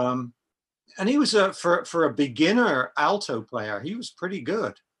 Wow. And he was for a beginner alto player, he was pretty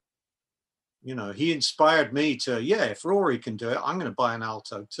good. You know, he inspired me to, yeah, if Rory can do it, I'm going to buy an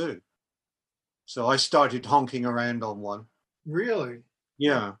alto too. So I started honking around on one. Really?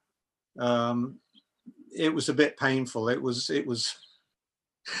 Yeah. It was a bit painful.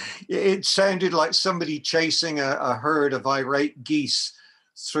 It sounded like somebody chasing a herd of irate geese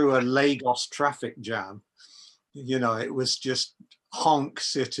through a Lagos traffic jam. You know, it was just honk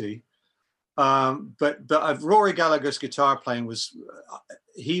city. But Rory Gallagher's guitar playing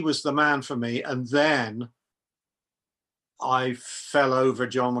he was the man for me. And then I fell over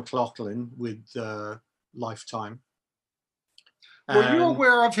John McLaughlin with Lifetime. Were you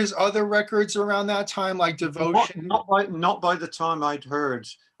aware of his other records around that time, like Devotion? Not by the time I'd heard.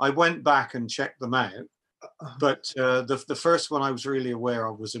 I went back and checked them out, but the first one I was really aware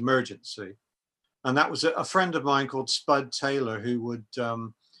of was Emergency, and that was a friend of mine called Spud Taylor, who would.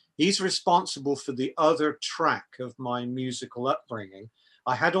 He's responsible for the other track of my musical upbringing.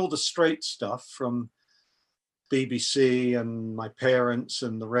 I had all the straight stuff from BBC and my parents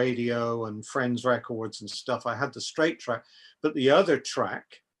and the radio and Friends records and stuff. I had the straight track, but the other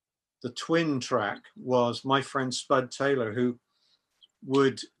track, the twin track, was my friend Spud Taylor, who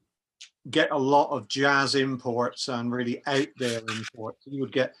would get a lot of jazz imports and really out there imports. He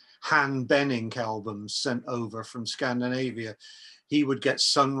would get Han Benning albums sent over from Scandinavia. He would get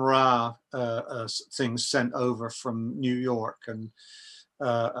Sun Ra things sent over from New York, and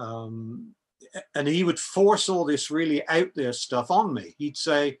he would force all this really out there stuff on me. He'd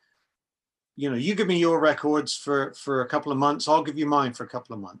say, you know, you give me your records for a couple of months, I'll give you mine for a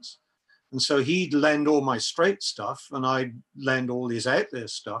couple of months. And so he'd lend all my straight stuff and I'd lend all his out there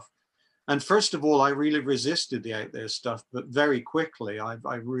stuff. And first of all, I really resisted the out there stuff, but very quickly I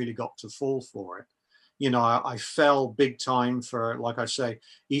really got to fall for it. You know, I fell big time for, like I say,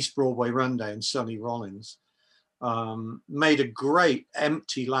 East Broadway Rundown, Sonny Rollins. Made a great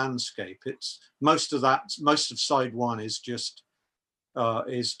empty landscape. It's most of side one is just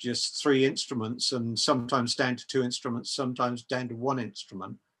 3 instruments, and sometimes down to 2 instruments, sometimes down to 1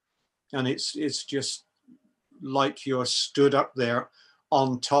 instrument. And it's just like you're stood up there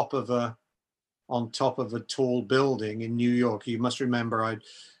on top of a tall building in New York. You must remember,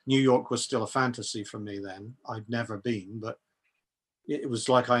 New York was still a fantasy for me then. I'd never been, but it was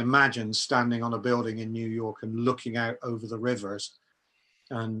like I imagined standing on a building in New York and looking out over the rivers.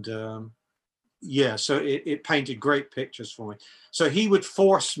 And so it painted great pictures for me. So he would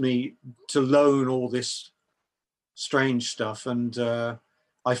force me to loan all this strange stuff, and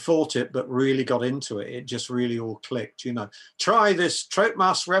I fought it, but really got into it. It just really all clicked, you know. Try this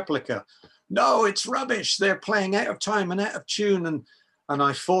Troutmouse replica. No, it's rubbish. They're playing out of time and out of tune. And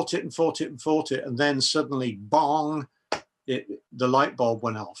I fought it and fought it and fought it. And then suddenly, bong, the light bulb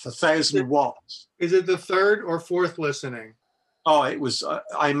went off. 1,000 watts. Is it the third or fourth listening? Oh, it was,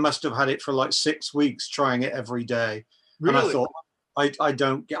 I must have had it for like 6 weeks, trying it every day. Really? And I thought,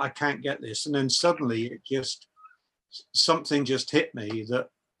 I can't get this. And then suddenly something just hit me that,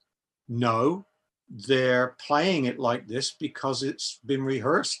 no, they're playing it like this because it's been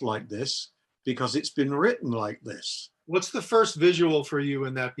rehearsed like this, because it's been written like this. What's the first visual for you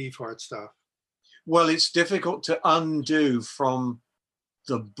in that Beefheart stuff? Well, it's difficult to undo from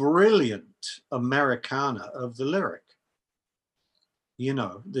the brilliant Americana of the lyric. You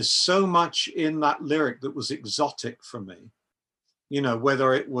know, there's so much in that lyric that was exotic for me. You know,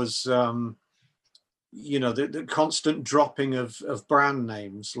 whether it was, you know, the constant dropping of brand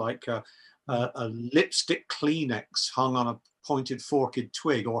names, like a lipstick Kleenex hung on a pointed forked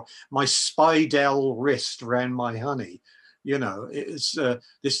twig, or my Spidell wrist ran my honey. You know, it's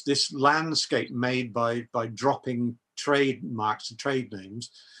this landscape made by dropping trademarks and trade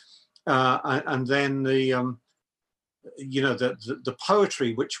names, and then the you know, the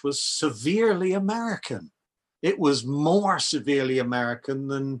poetry, which was severely American. It was more severely American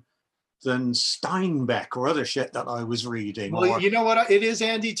than Steinbeck or other shit that I was reading. Well, you know what it is,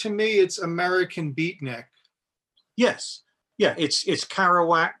 Andy? To me, it's American beatnik. Yes, yeah, it's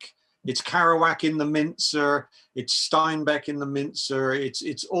Kerouac. It's Kerouac in the Mincer. It's Steinbeck in the Mincer.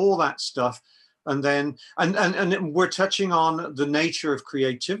 It's all that stuff. And then and we're touching on the nature of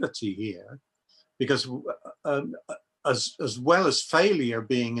creativity here, because as well as failure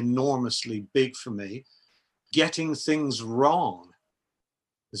being enormously big for me, getting things wrong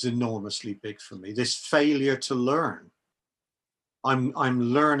is enormously big for me. This failure to learn. I'm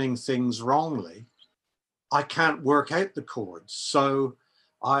learning things wrongly. I can't work out the chords. So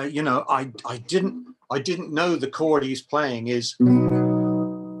I didn't know the chord he's playing is,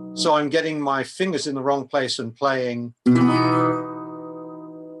 so I'm getting my fingers in the wrong place and playing.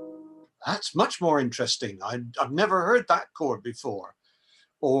 That's much more interesting. I've never heard that chord before.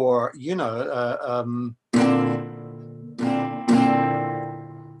 or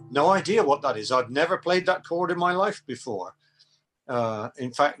no idea what that is. I've never played that chord in my life before.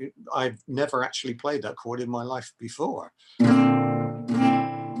 In fact, I've never actually played that chord in my life before.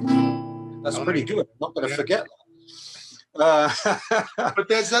 That's pretty good. I'm not going to forget that. But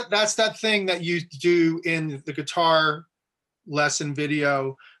that's that thing that you do in the guitar lesson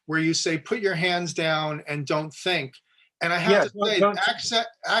video where you say, put your hands down and don't think. And I have to say,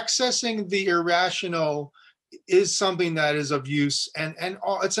 accessing the irrational is something that is of use, and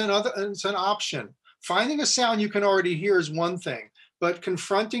it's an option. Finding a sound you can already hear is one thing, but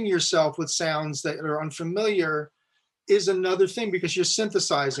confronting yourself with sounds that are unfamiliar is another thing, because you're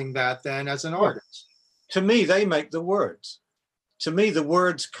synthesizing that then as an artist. To me, they make the words. To me, the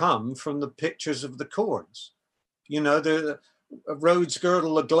words come from the pictures of the chords. The Rhodes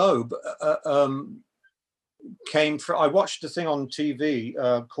Girdle the Globe came from, I watched a thing on TV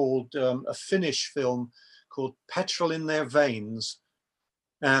called a Finnish film called Petrol in Their Veins.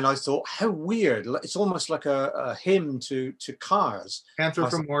 And I thought, how weird. It's almost like a hymn to cars.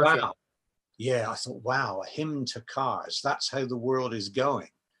 Anthropomorphic. Wow. Yeah, I thought, wow, a hymn to cars. That's how the world is going.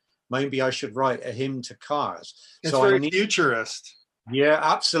 Maybe I should write a hymn to cars. It's very futurist. Yeah,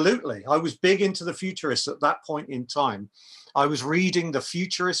 absolutely. I was big into the futurists at that point in time. I was reading the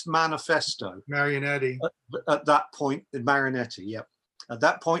Futurist Manifesto. Marinetti. At that point, Marinetti, yep. At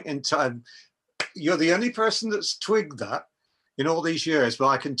that point in time, you're the only person that's twigged that in all these years, but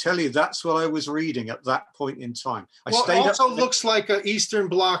I can tell you that's what I was reading at that point in time. It also looks like an Eastern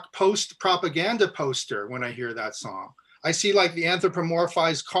Bloc propaganda poster when I hear that song. I see like the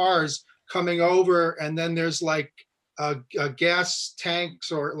anthropomorphized cars coming over, and then there's like gas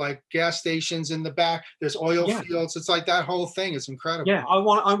tanks or like gas stations in the back. There's oil fields. It's like that whole thing is incredible. Yeah,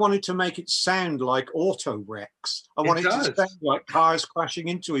 I wanted to make it sound like auto wrecks. I wanted to sound like cars crashing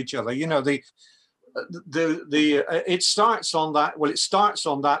into each other. It starts on that. Well, it starts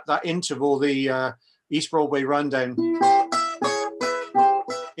on that interval, the East Broadway Rundown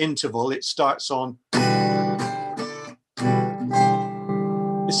interval. It starts on.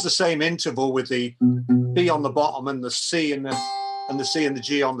 It's the same interval with the B on the bottom and the C and the C and the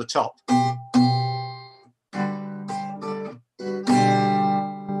G on the top.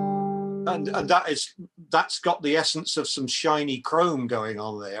 And that's got the essence of some shiny chrome going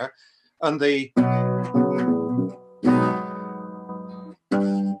on there, and the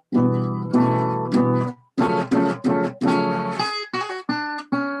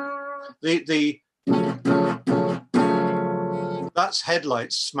that's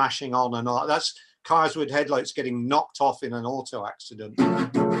headlights smashing on and on. That's cars with headlights getting knocked off in an auto accident.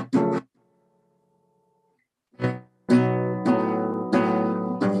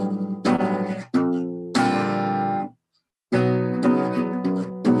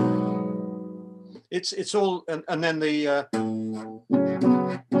 It's all, and then the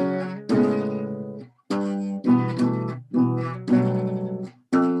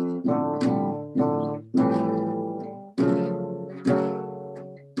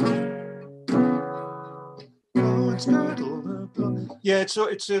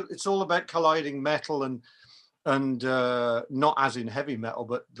it's all about colliding metal and not as in heavy metal,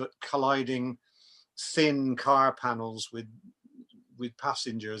 but colliding thin car panels with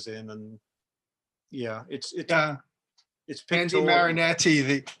passengers in, and it's Andy Marinetti,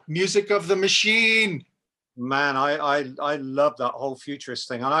 the music of the machine. Man, I love that whole futurist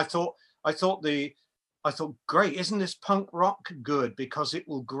thing, and I thought great, isn't this punk rock good, because it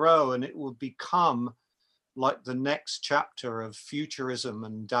will grow and it will become like the next chapter of futurism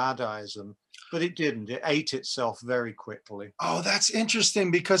and Dadaism, but it didn't. It ate itself very quickly. Oh, that's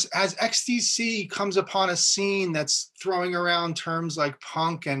interesting, because as XTC comes upon a scene that's throwing around terms like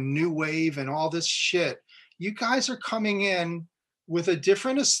punk and new wave and all this shit, you guys are coming in with a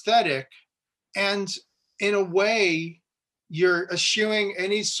different aesthetic, and in a way, you're eschewing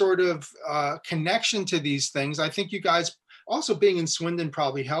any sort of connection to these things. I think you guys, also being in Swindon,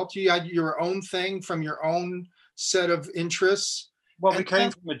 probably helped. You had your own thing from your own set of interests. Well, we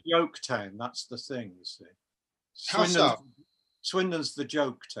came from a joke town. That's the thing, you see. How so? Swindon's the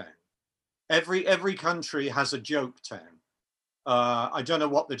joke town. Every country has a joke town. I don't know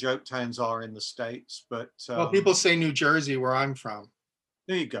what the joke towns are in the States, but well, people say New Jersey, where I'm from.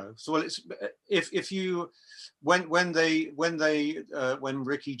 There you go. So, well, it's if you when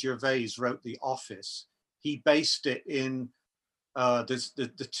Ricky Gervais wrote The Office, he based it in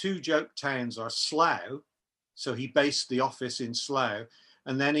the two joke towns are Slough, so he based The Office in Slough,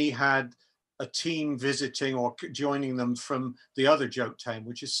 and then he had a team visiting or joining them from the other joke town,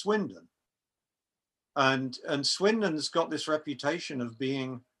 which is Swindon. And Swindon's got this reputation of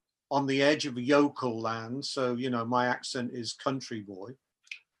being on the edge of yokel land. So, you know, my accent is country boy.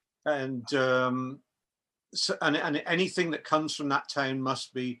 And so, and anything that comes from that town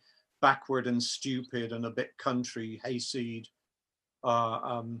must be backward and stupid and a bit country, hayseed.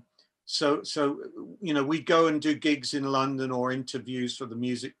 So, you know, we'd go and do gigs in London or interviews for the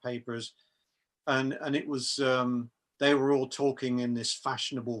music papers. And it was, they were all talking in this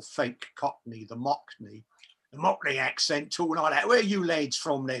fashionable fake Cockney, the Mockney accent, talking like that. Where are you lads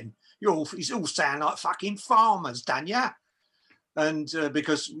from then? You all sound like fucking farmers, don't ya? And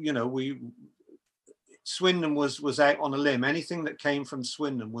because, you know, Swindon was out on a limb. Anything that came from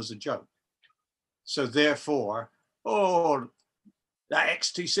Swindon was a joke. So therefore, oh, that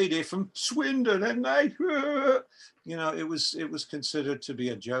XTC, they're from Swindon, and they, you know, it was considered to be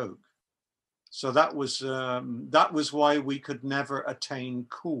a joke. So that was why we could never attain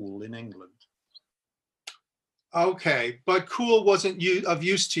cool in England. Okay, but cool wasn't of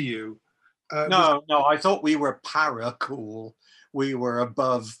use to you. No, I thought we were para cool. We were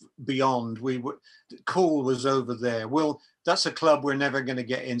above, beyond. Cool was over there. Well, that's a club we're never going to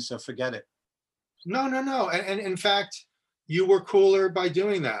get in, so forget it. No. And in fact, you were cooler by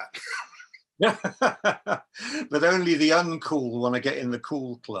doing that. But only the uncool want to get in the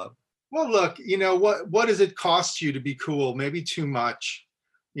cool club. Well, look, you know, what does it cost you to be cool? Maybe too much,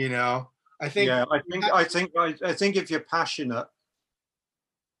 you know. I think. Yeah, I think if you're passionate,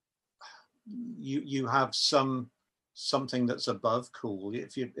 you have something that's above cool.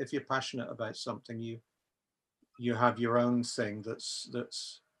 If you're passionate about something, you have your own thing that's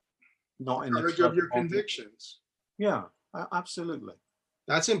not in the club of your convictions. Yeah, absolutely.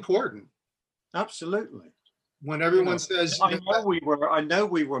 That's important. Absolutely. When everyone says, I know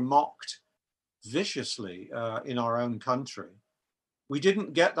we were mocked viciously in our own country. We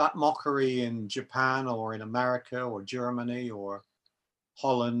didn't get that mockery in Japan or in America or Germany or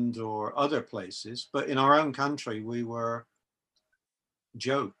Holland or other places, but in our own country, we were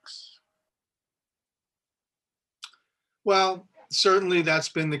jokes. Well, certainly that's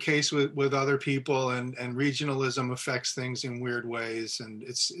been the case with other people, and regionalism affects things in weird ways. And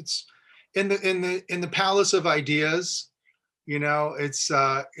it's in the palace of ideas, you know, it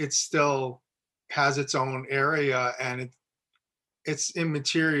still has its own area, and it's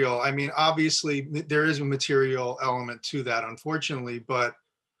immaterial. I mean, obviously there is a material element to that, unfortunately, but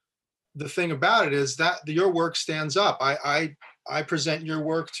the thing about it is that your work stands up. I present your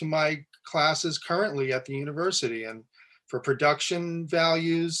work to my classes currently at the university, and for production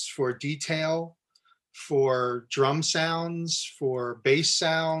values, for detail, for drum sounds, for bass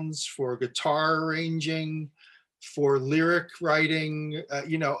sounds, for guitar arranging, for lyric writing,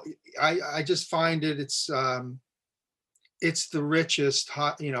 you know, I just find it's the richest,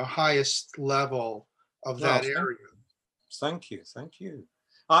 you know, highest level of that area. Thank you.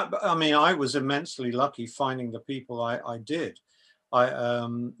 I mean, I was immensely lucky finding the people I did.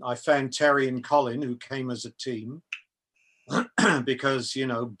 I found Terry and Colin, who came as a team, because, you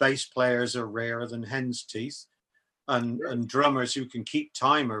know, bass players are rarer than hen's teeth, and drummers who can keep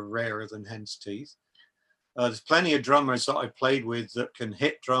time are rarer than hen's teeth. There's plenty of drummers that I played with that can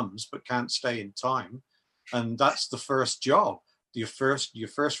hit drums but can't stay in time, and that's the first job. Your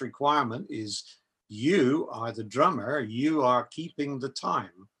first requirement is you are the drummer. You are keeping the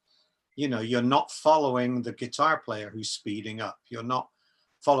time. You know, you're not following the guitar player who's speeding up. You're not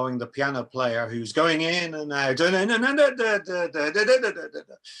following the piano player who's going in and out. You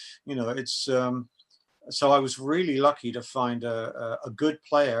know, it's so I was really lucky to find a good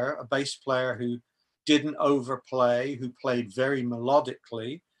player, a bass player who didn't overplay, who played very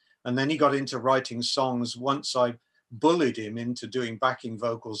melodically, and then he got into writing songs. Once I bullied him into doing backing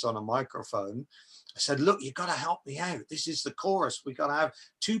vocals on a microphone, I said, look, you got to help me out. This is the chorus. We got to have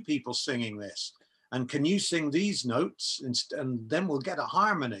two people singing this. And can you sing these notes? And then we'll get a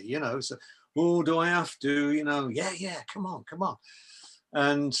harmony, you know. So, oh, do I have to? You know, yeah, come on.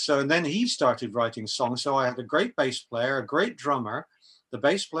 And then he started writing songs. So I had a great bass player, a great drummer. The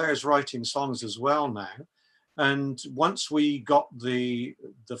bass player is writing songs as well now. And once we got the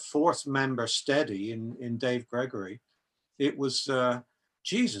fourth member steady in Dave Gregory, it was...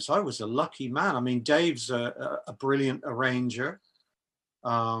 Jesus, I was a lucky man. I mean, Dave's a brilliant arranger,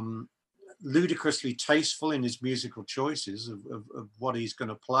 ludicrously tasteful in his musical choices of what he's going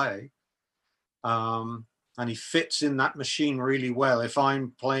to play. And he fits in that machine really well. If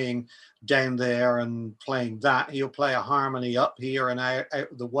I'm playing down there and playing that, he'll play a harmony up here and out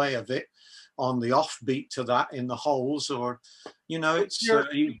of the way of it on the offbeat to that in the holes, or, you know, it's...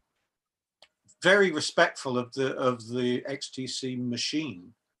 very respectful of the XTC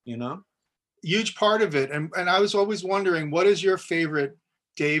machine, you know. huge part of it. And I was always wondering, what is your favorite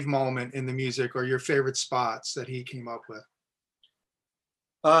Dave moment in the music, or your favorite spots that he came up with?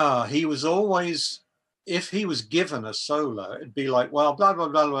 He was always, if he was given a solo, it'd be like, well, blah, blah,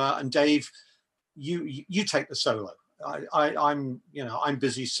 blah, blah. And Dave, you take the solo. I'm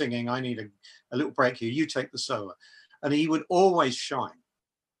busy singing. I need a little break here. You take the solo. And he would always shine.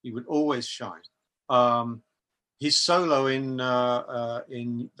 He would always shine. His solo in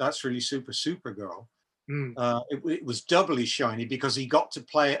That's Really Super Supergirl, it was doubly shiny because he got to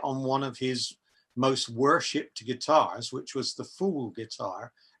play it on one of his most worshipped guitars, which was the Fool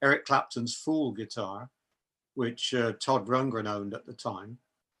guitar, Eric Clapton's Fool guitar, which Todd Rundgren owned at the time.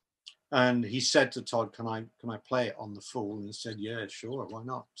 And he said to Todd, can I play it on the Fool? And he said, yeah, sure, why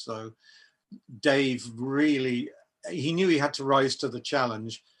not? So Dave really, he knew he had to rise to the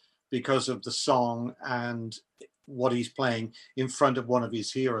challenge because of the song and what he's playing in front of one of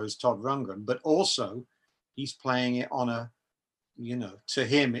his heroes, Todd Rundgren, but also he's playing it on a, to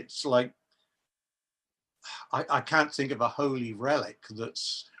him, it's like, I can't think of a holy relic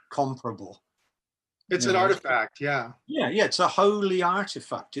that's comparable. It's an artifact, yeah. Yeah, it's a holy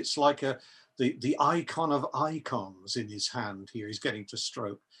artifact. It's like the icon of icons in his hand here. He's getting to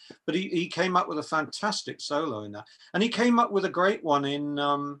stroke. But he came up with a fantastic solo in that. And he came up with a great one in...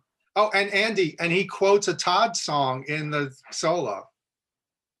 and Andy, and he quotes a Todd song in the solo.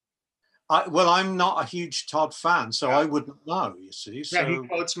 I'm not a huge Todd fan, so I wouldn't know, you see. So... Yeah, he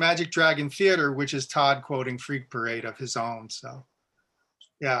quotes Magic Dragon Theater, which is Todd quoting Freak Parade of his own, so...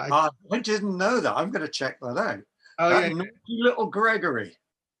 Yeah, I didn't know that. I'm going to check that out. Oh, that naughty little Gregory.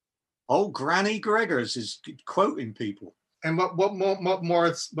 Old Granny Greggers is quoting people. And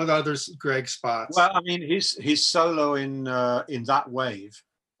what others Gregg spots? Well, I mean, his solo in That Wave.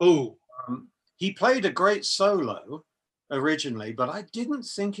 Oh, he played a great solo originally, but I didn't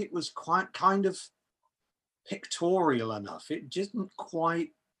think it was quite kind of pictorial enough. It didn't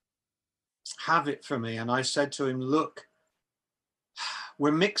quite have it for me. And I said to him, look,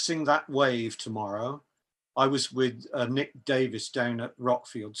 we're mixing That Wave tomorrow. I was with Nick Davis down at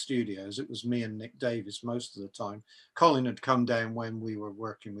Rockfield Studios. It was me and Nick Davis most of the time. Colin had come down when we were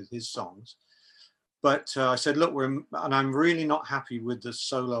working with his songs. But I said, look, and I'm really not happy with the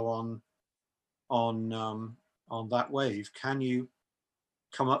solo on That Wave. Can you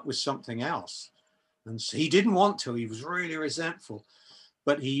come up with something else? And so he didn't want to. He was really resentful.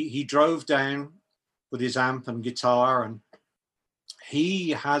 But he drove down with his amp and guitar, and he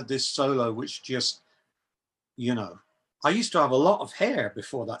had this solo which just, I used to have a lot of hair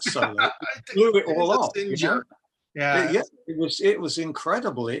before that solo. Blew it all off. Yeah, it was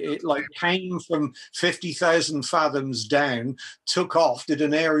incredible. It like came from 50,000 fathoms down, took off, did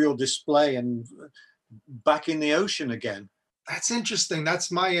an aerial display, and back in the ocean again. That's interesting.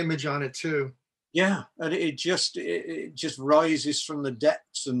 That's my image on it too. Yeah, and it just rises from the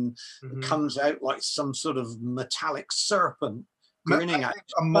depths and comes out like some sort of metallic serpent grinning at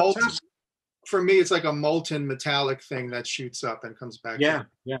a molten. For me, it's like a molten metallic thing that shoots up and comes back. Yeah.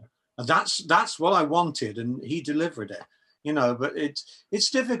 And that's what I wanted, and he delivered it. But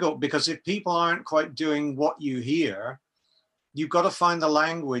it's difficult because if people aren't quite doing what you hear, you've got to find the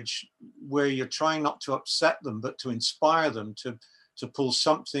language where you're trying not to upset them, but to inspire them to pull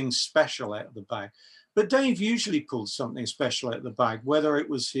something special out of the bag. But Dave usually pulls something special out of the bag, whether it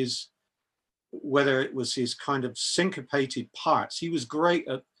was his kind of syncopated parts. He was great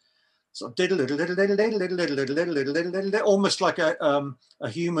at sort of almost like a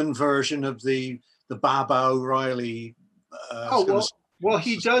human version of the Baba O'Reilly. Well,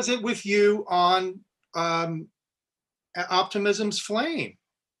 he does it with you on Optimism's Flame.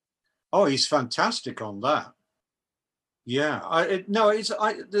 Oh, he's fantastic on that. Yeah,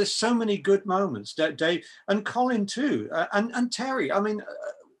 there's so many good moments. Dave and Colin too, and Terry. I mean,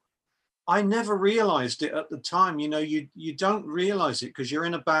 I never realized it at the time. You don't realize it because you're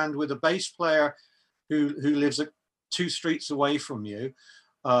in a band with a bass player who lives 2 streets away from you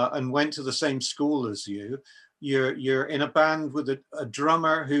and went to the same school as you. You're in a band with a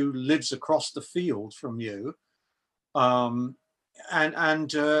drummer who lives across the field from you, and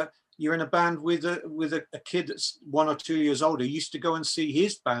you're in a band with a kid that's 1 or 2 years older. You used to go and see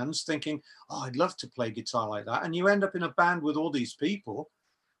his bands thinking, oh, I'd love to play guitar like that. And you end up in a band with all these people,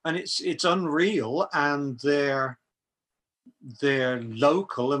 and it's unreal, and they're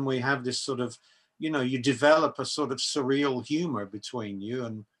local, and we have this sort of, you develop a sort of surreal humor between you.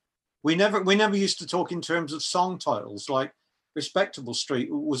 And we never used to talk in terms of song titles. Like Respectable Street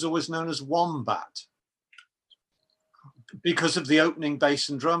was always known as Wombat because of the opening bass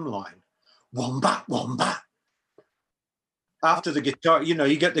and drum line. Wombat, wombat. after the guitar, you know,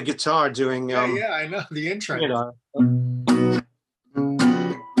 you get the guitar doing. Yeah, I know the intro. You know.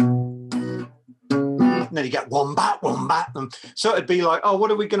 And then you get wombat. And so it'd be like, oh,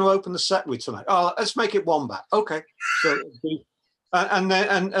 what are we going to open the set with tonight? Oh, let's make it wombat. Okay. So it'd be,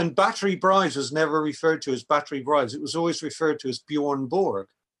 and Battery Brides was never referred to as Battery Brides. It was always referred to as Bjorn Borg,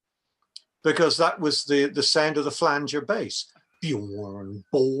 because that was the sound of the flanger bass. Bjorn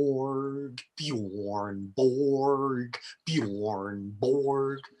Borg, Bjorn Borg, Bjorn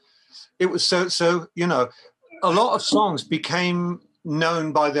Borg. It was so, you know, a lot of songs became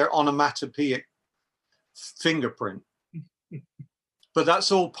known by their onomatopoeic fingerprint. But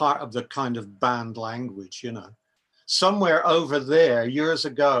that's all part of the kind of band language, you know. Somewhere over there, years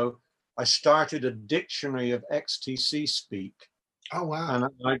ago, I started a dictionary of XTC speak. Oh, wow.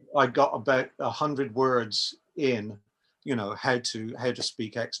 And I got about 100 words in, you know, how to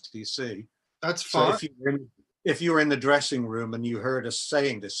speak XTC. That's fun. So if you were in the dressing room and you heard us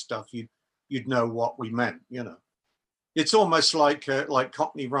saying this stuff, you'd know what we meant, you know. It's almost like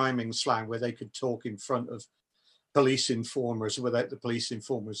Cockney rhyming slang, where they could talk in front of police informers without the police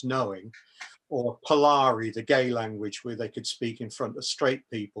informers knowing, or Polari, the gay language, where they could speak in front of straight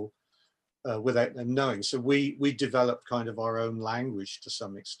people without them knowing. So we developed kind of our own language to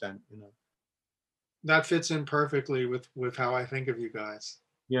some extent, you know. That fits in perfectly with how I think of you guys.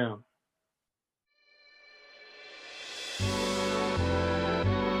 Yeah.